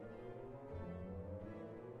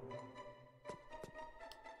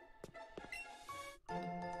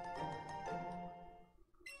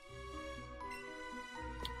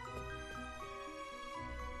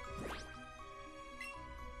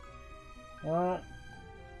 Well,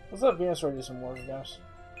 let's let Venusaur do some work, I guess.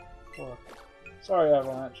 Sorry,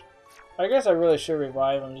 Avalanche. I guess I really should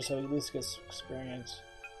revive him just so he at least gets experience.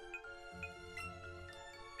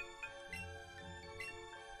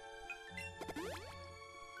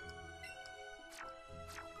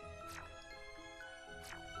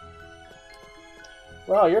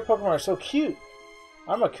 Wow, your Pokemon are so cute.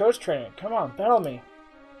 I'm a coach trainer. Come on, battle me.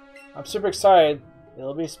 I'm super excited.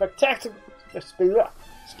 It'll be spectacular.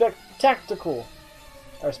 Spectacular.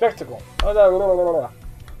 Or spectacle. Oh, blah, blah, blah, blah.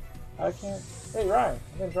 I can't. Hey, Ryan.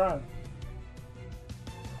 I think Ryan.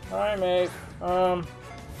 Hi, mate.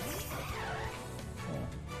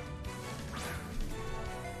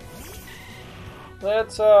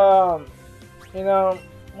 Let's, you know,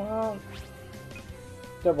 well,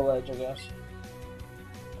 double edge, I guess.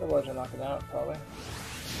 Double edge will knock it out, probably.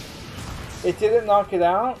 It didn't knock it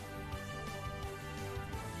out?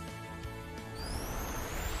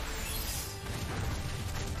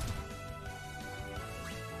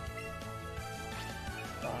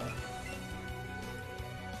 Fine.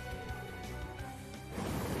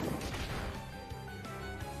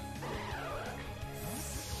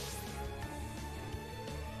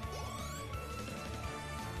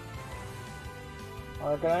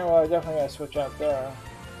 Okay, well, I definitely gotta switch out there.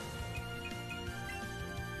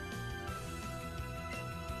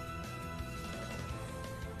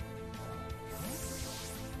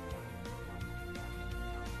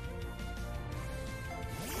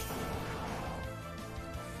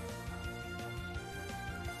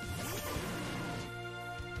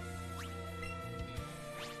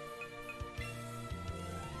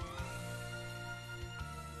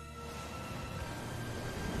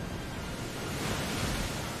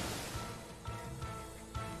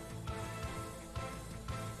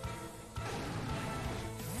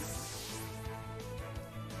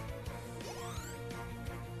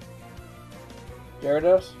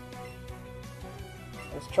 Gyarados?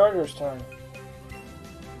 It's Charger's turn.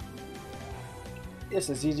 This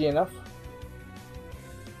is easy enough.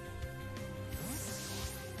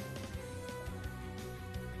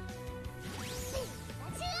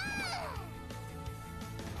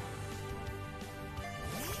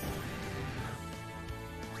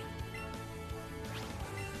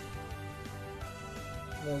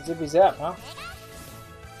 Zippy Zap, huh?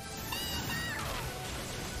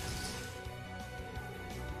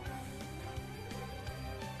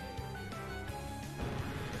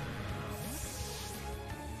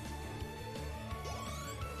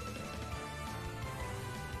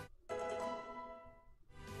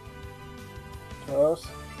 Close.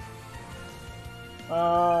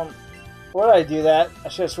 Why did I do that? I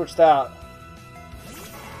should have switched out.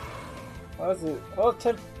 What is it? Oh,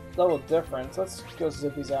 10 level difference. Let's go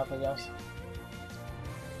Zippy Zap, I guess.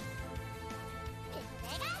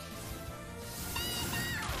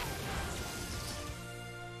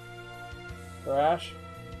 Crash.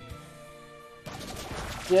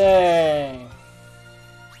 Dang.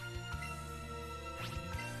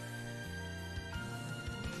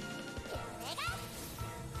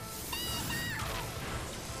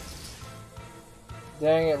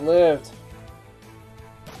 Dang, it lived.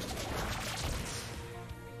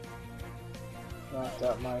 Knocked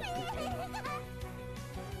out my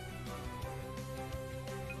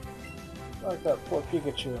knocked out poor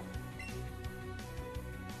Pikachu.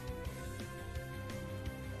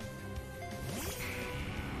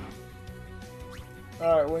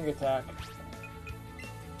 Alright, wing attack.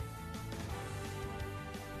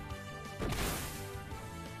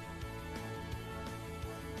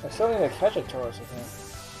 I still need to catch a Taurus, I think.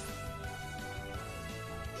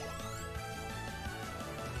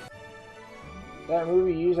 That move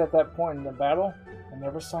he used at that point in the battle, I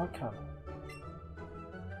never saw it coming.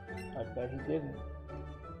 I bet he didn't.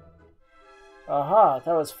 Aha,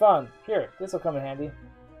 that was fun. Here, this'll come in handy.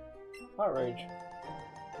 Outrage.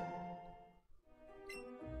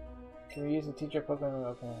 Can we use the teacher Pokemon?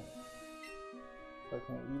 Okay.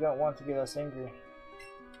 Okay, you don't want to get us angry.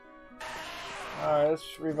 Alright,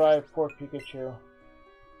 let's revive poor Pikachu.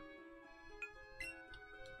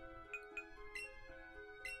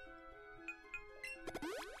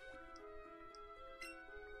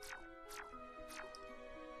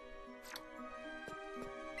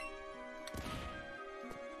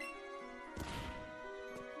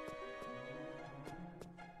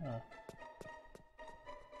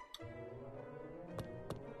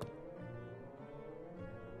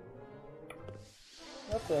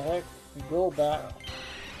 What the heck? Go back.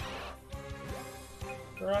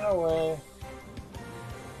 Run away.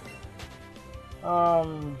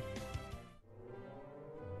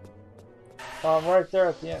 Right there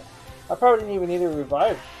at the end. I probably didn't even need to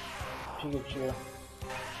revive Pikachu.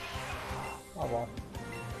 Oh well.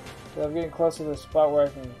 So I'm getting close to the spot where I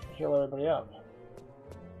can heal everybody up.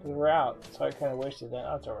 Because we're out, so I kind of wasted that.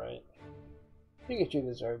 That's alright. Pikachu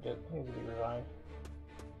deserved it. He needs to be revived.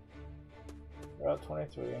 Route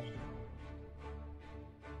 23.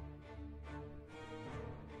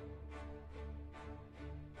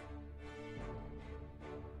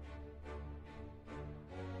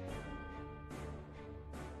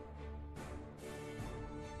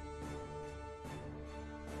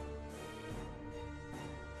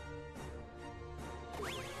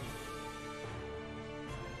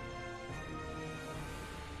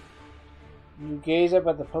 You gaze up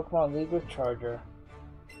at the Pokemon League with Charger.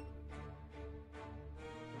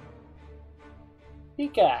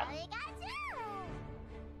 Pika!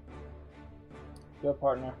 Go,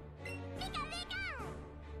 partner.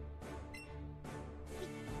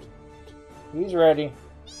 He's ready.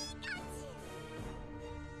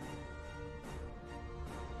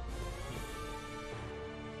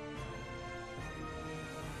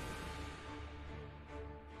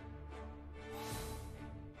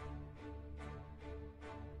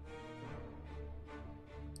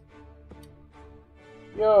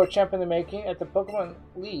 Yo, champ in the making. At the Pokemon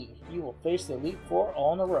League, you will face the Elite Four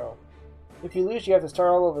all in a row. If you lose, you have to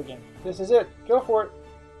start all over again. This is it. Go for it.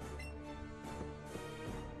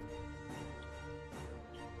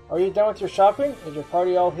 Are you done with your shopping? Is your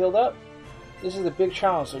party all healed up? This is a big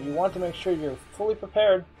challenge, so you want to make sure you're fully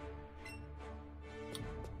prepared.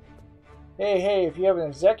 Hey, if you have an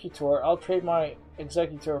Executor, I'll trade my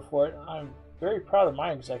Executor for it. I'm very proud of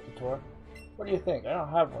my Executor. What do you think? I don't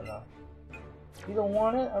have one, though. You don't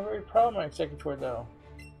want it? I'm very proud of my Executor, though.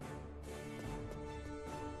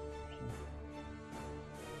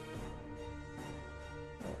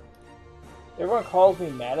 Everyone calls me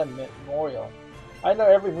Madam Memorial. I know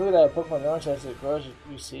every move that a Pokemon learns as it grows,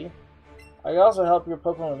 you see. I can also help your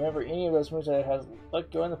Pokemon remember any of those moves that it has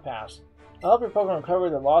let go in the past. I'll help your Pokemon recover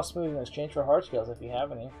the lost moves in exchange for heart scales if you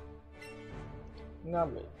have any.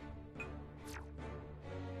 Not really.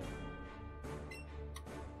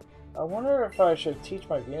 I wonder if I should teach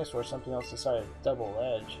my Venusaur something else besides Double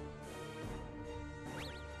Edge.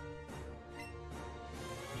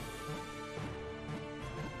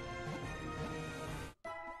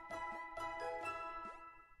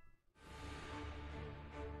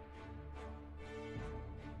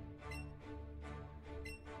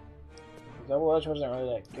 Double Edge wasn't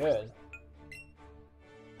really that good.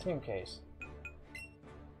 Team Case.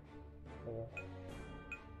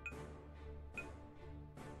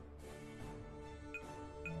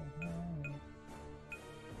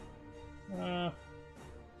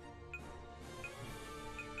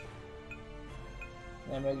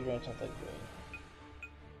 Yeah, maybe Drain's not that good.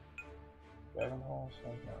 Dragon Ball,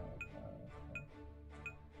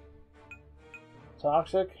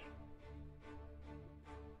 Toxic.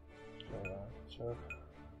 Surf.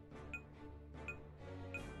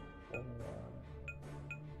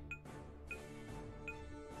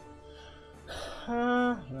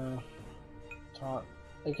 No. Taunt.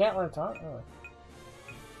 They can't learn Taunt? Oh.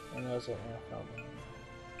 I know it's an air problem.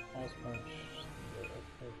 Ice Punch.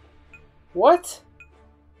 What?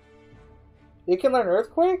 You can learn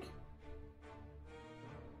Earthquake?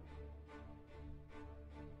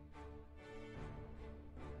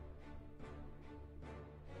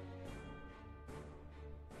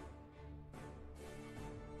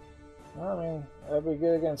 Well, I mean, that'd be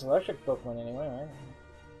good against electric Pokemon anyway, right?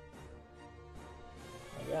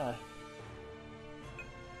 My gosh.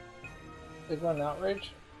 Big One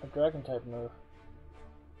Outrage? A Dragon type move.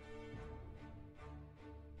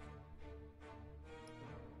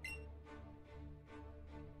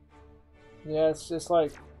 Yeah, it's just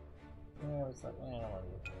like... Yeah, it's like... Yeah, I don't want to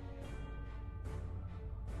do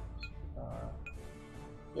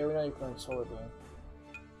yeah, we know you can learn Solar Beam.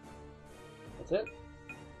 That's it?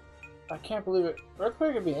 I can't believe it.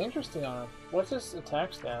 Earthquake would be interesting on him. What's his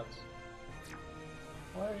attack stats?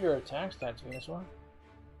 What are your attack stats, Venusaur?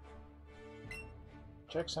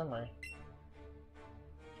 Check summary.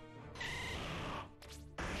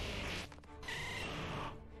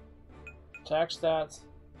 Attack stats.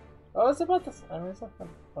 Oh, it's about the... I mean, it's not that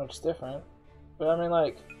much different. But I mean,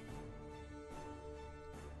 like...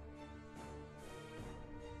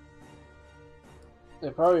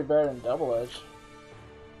 They're probably better than Double Edge.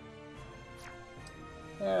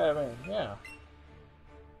 Yeah, I mean, yeah.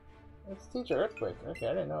 Let's teach Earthquake. Okay,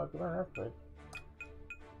 I didn't know I could learn Earthquake.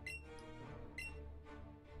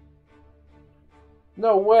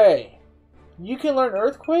 No way! You can learn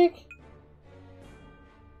Earthquake?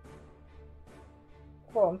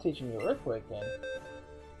 Well, I'm teaching you Earthquake then.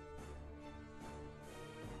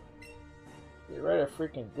 You're ready to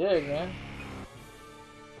freaking dig, man.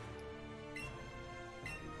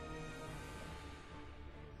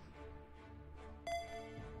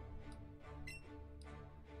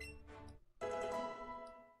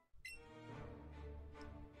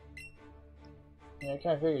 Yeah, I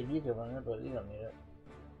kind of figured you could learn it, but you don't need it.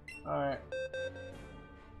 Alright.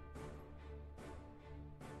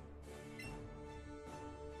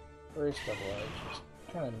 Race double edge. Just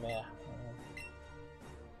kind of meh.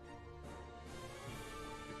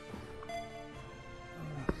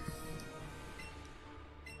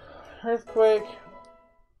 Earthquake.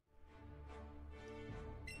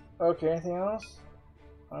 Okay, anything else?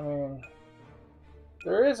 I mean,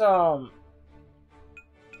 there is,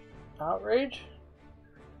 outrage?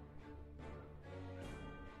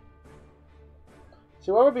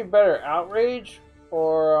 See, what would be better, outrage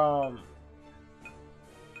or,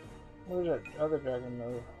 where's that other dragon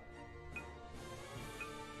move?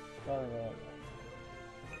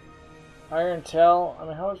 Iron Tail. I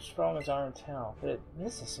mean, how strong is Iron Tail?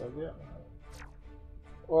 This is so good.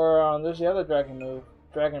 Or, there's the other dragon move,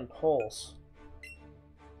 Dragon Pulse.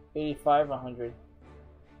 85, 100.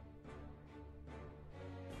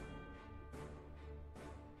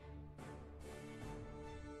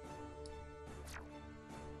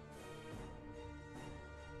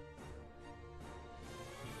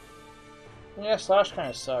 Yeah, Slash kind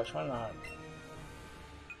of sucks. Why not?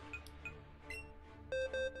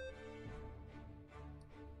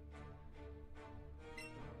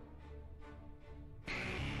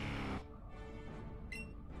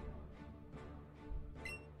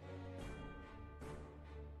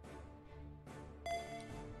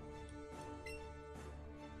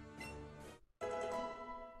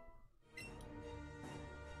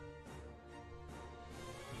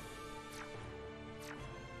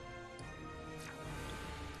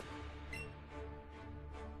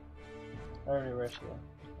 I already rescued him.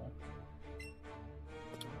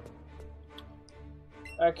 Okay.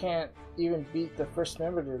 I can't even beat the first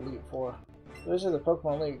member to Elite Four. Those are the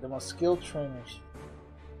Pokemon League, the most skilled trainers.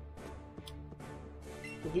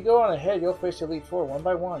 If you go on ahead, you'll face the Elite Four one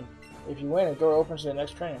by one. If you win, a door opens to the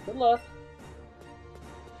next trainer. Good luck!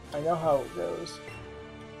 I know how it goes.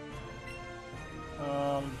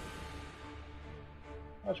 How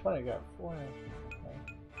much money you got? 400. Okay.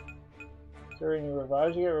 Is there any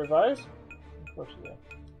revives? You get revives? Of course you do.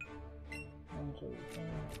 1, 2, 3,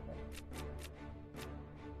 okay.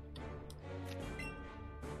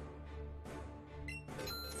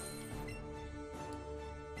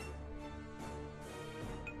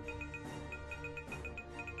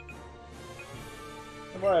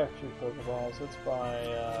 I'll buy a few Pokeballs. Let's buy,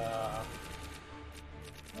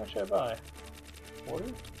 what should I buy?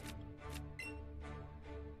 40?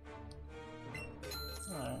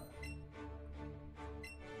 Alright.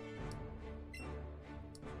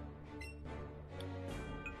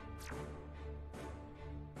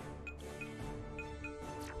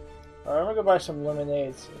 Alright, I'm gonna go buy some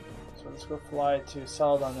lemonades. So let's go fly to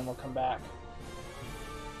Celadon and then we'll come back.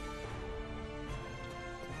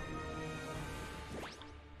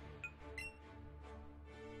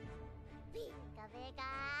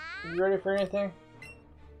 You ready for anything?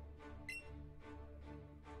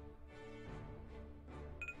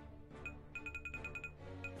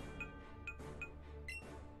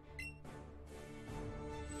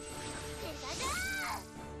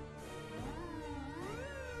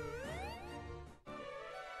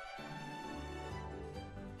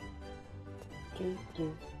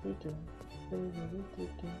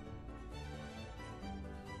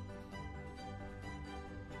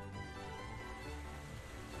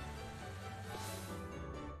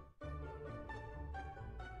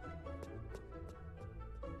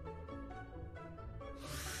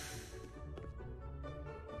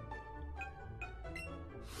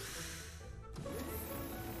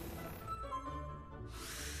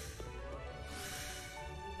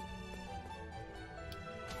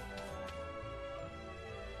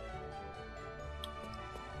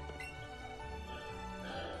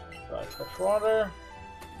 Fresh water.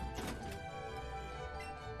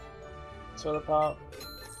 Soda pop.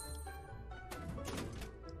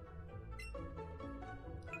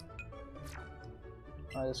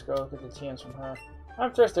 Alright, let's go get the TNs from her.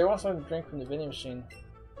 I'm thirsty. I want something to drink from the vending machine.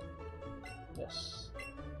 Yes.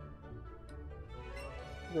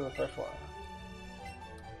 Give her fresh water.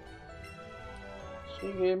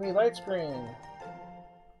 She gave me light screen.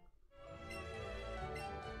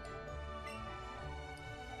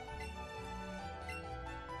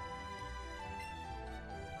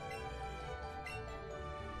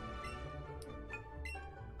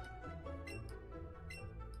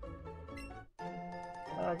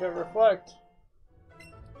 I got reflect.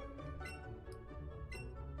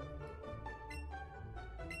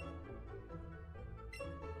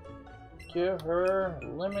 Give her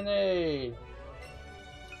lemonade.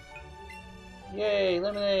 Yay,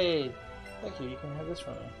 lemonade. Thank you, you can have this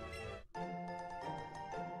from me.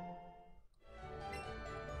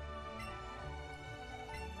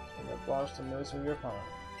 blocks the moves of your opponent.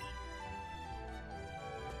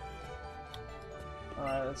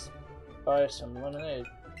 Alright, let's buy some lemonade.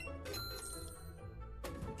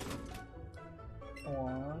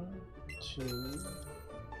 1, 2,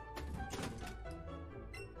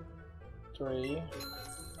 3,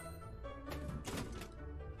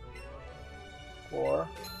 4,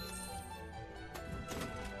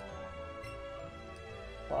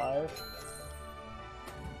 5,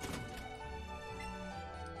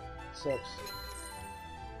 6,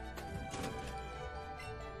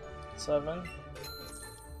 7,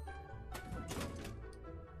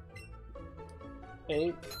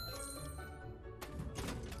 8,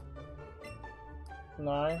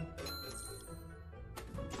 9,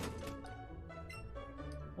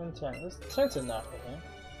 and 10. This 10's enough, I think.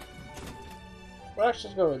 Well, actually,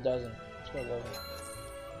 let's go with a dozen. Let's go with a dozen.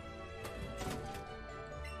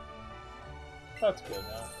 That's good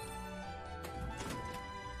now.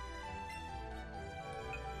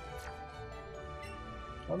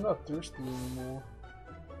 I'm not thirsty anymore.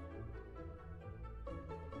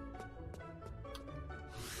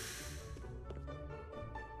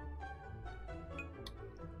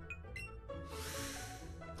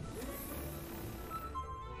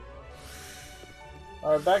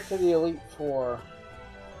 Alright, back to the Elite Four.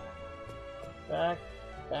 Back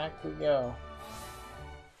we go.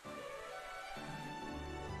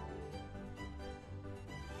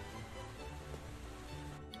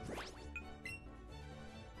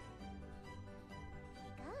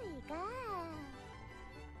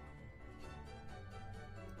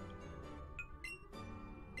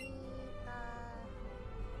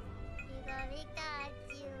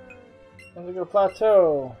 Indigo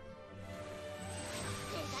Plateau.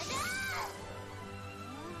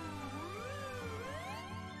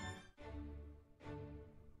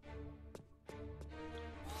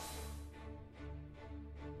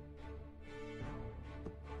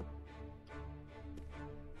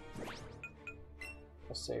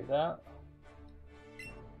 I'll save that.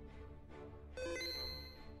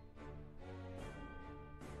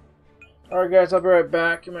 Alright guys, I'll be right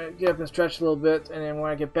back. I'm going to get up and stretch a little bit, and then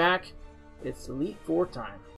when I get back, it's Elite Four time.